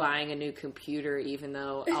justify buying a new computer, even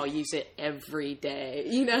though I'll use it every day.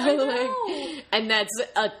 You know? I know. And that's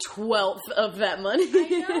a 12th of that money.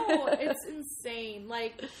 I know. It's insane.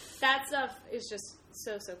 Like, that stuff is just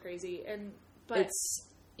so crazy. But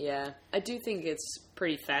yeah, I do think it's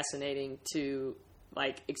pretty fascinating to,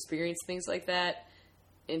 like, experience things like that,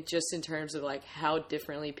 and just in terms of, like, how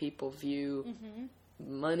differently people view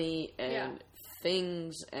money and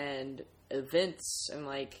things and events, and,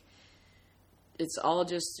 like,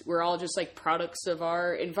 we're all just like products of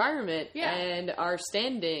our environment and our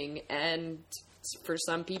standing, and for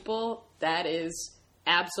some people that is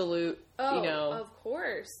absolute, of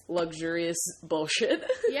course, luxurious bullshit.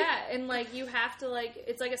 Yeah, and like you have to like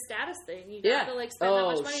it's like a status thing. You have to like spend that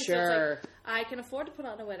much money. Sure. So it's like I can afford to put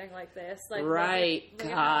on a wedding like this. Like right, look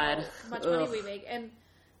at God, how much money we make, and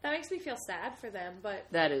that makes me feel sad for them. But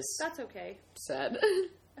that's okay. Sad.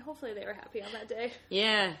 Hopefully they were happy on that day.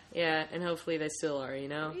 Yeah, and hopefully they still are.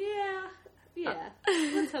 Yeah.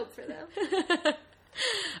 Let's hope for them.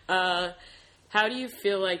 How do you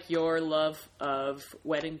feel like your love of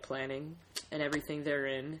wedding planning and everything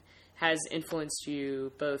therein has influenced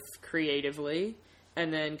you both creatively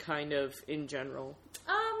and then kind of in general?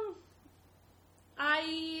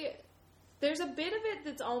 There's a bit of it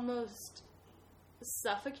that's almost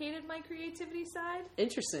suffocated my creativity side.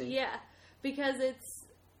 Interesting. Yeah, because it's,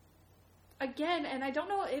 again, and I don't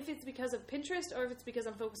know if it's because of Pinterest or if it's because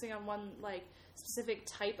I'm focusing on one, like, specific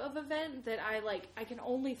type of event that I can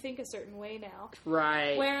only think a certain way now.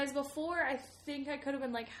 Right. Whereas before, I think I could have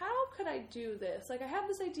been like, how could I do this? Like, I have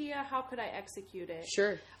this idea, how could I execute it?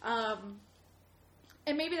 Sure.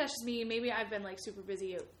 And maybe that's just me. Maybe I've been, like, super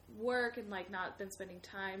busy at work and, like, not been spending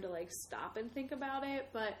time to, like, stop and think about it.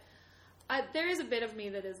 But there is a bit of me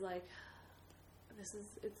that is like,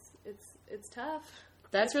 it's tough.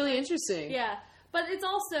 That's really interesting. Yeah. But it's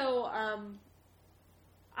also,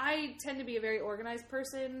 I tend to be a very organized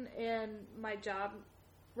person, and my job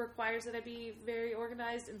requires that I be very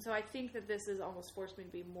organized, and so I think that this has almost forced me to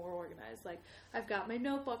be more organized. Like, I've got my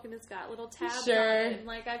notebook, and it's got little tabs on it, and,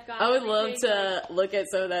 like, I've got I would love to look at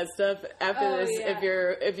some of that stuff after this,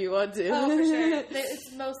 if you want to. Oh, for sure.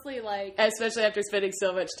 It's mostly, like... Especially after spending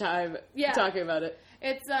so much time talking about it.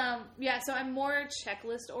 It's, so I'm more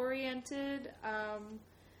checklist-oriented,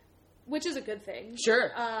 which is a good thing.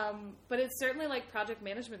 Sure. But it's certainly like project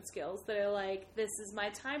management skills that are like, this is my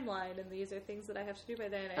timeline and these are things that I have to do by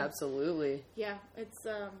then. And absolutely. Yeah,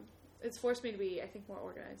 it's forced me to be, I think, more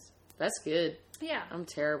organized. That's good. Yeah. I'm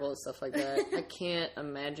terrible at stuff like that. I can't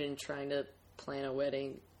imagine trying to plan a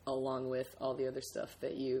wedding along with all the other stuff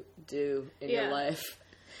that you do in your life.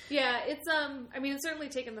 Yeah, it's, it's certainly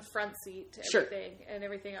taken the front seat to everything and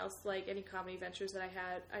everything else, like any comedy ventures that I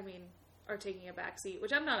had, are taking a back seat,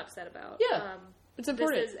 which I'm not upset about. Yeah, it's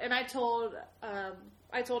important. And I told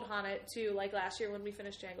Hannah too, like last year when we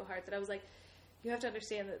finished Django Heart, that I was like, you have to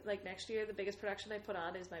understand that like next year the biggest production I put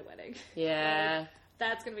on is my wedding. Yeah, like,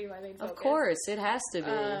 that's going to be my main focus. Of course, it has to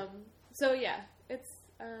be. So yeah, it's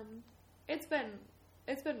been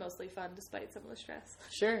mostly fun despite some of the stress.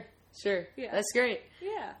 Sure. Yeah. That's great.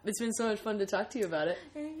 Yeah. It's been so much fun to talk to you about it.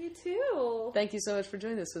 And you too. Thank you so much for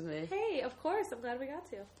joining this with me. Hey, of course. I'm glad we got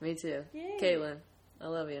to. Me too. Yay. Caitlin, I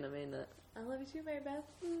love you and I mean that. I love you too, Mary Beth.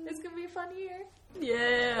 It's going to be a fun year.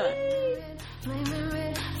 Yeah. Yay. Flaming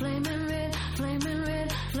red, flaming red, flaming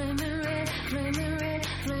red, flaming red, flaming red,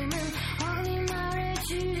 flaming. Walking in my red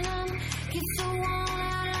shoes, get so worn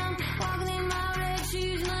out. Walking in my red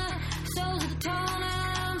shoes, my soul's at the torn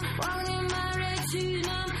out. Walking in my red shoes,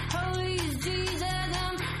 holy is Jesus.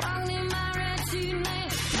 I'm walking in my red shoes,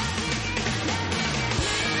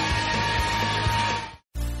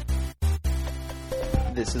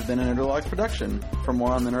 This has been a Nerdologues production. For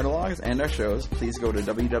more on the Nerdologues and our shows, please go to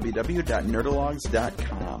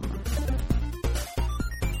www.nerdologues.com.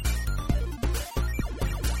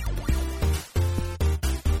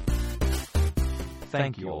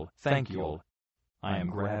 Thank you all. I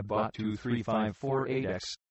am GrabBot23548X.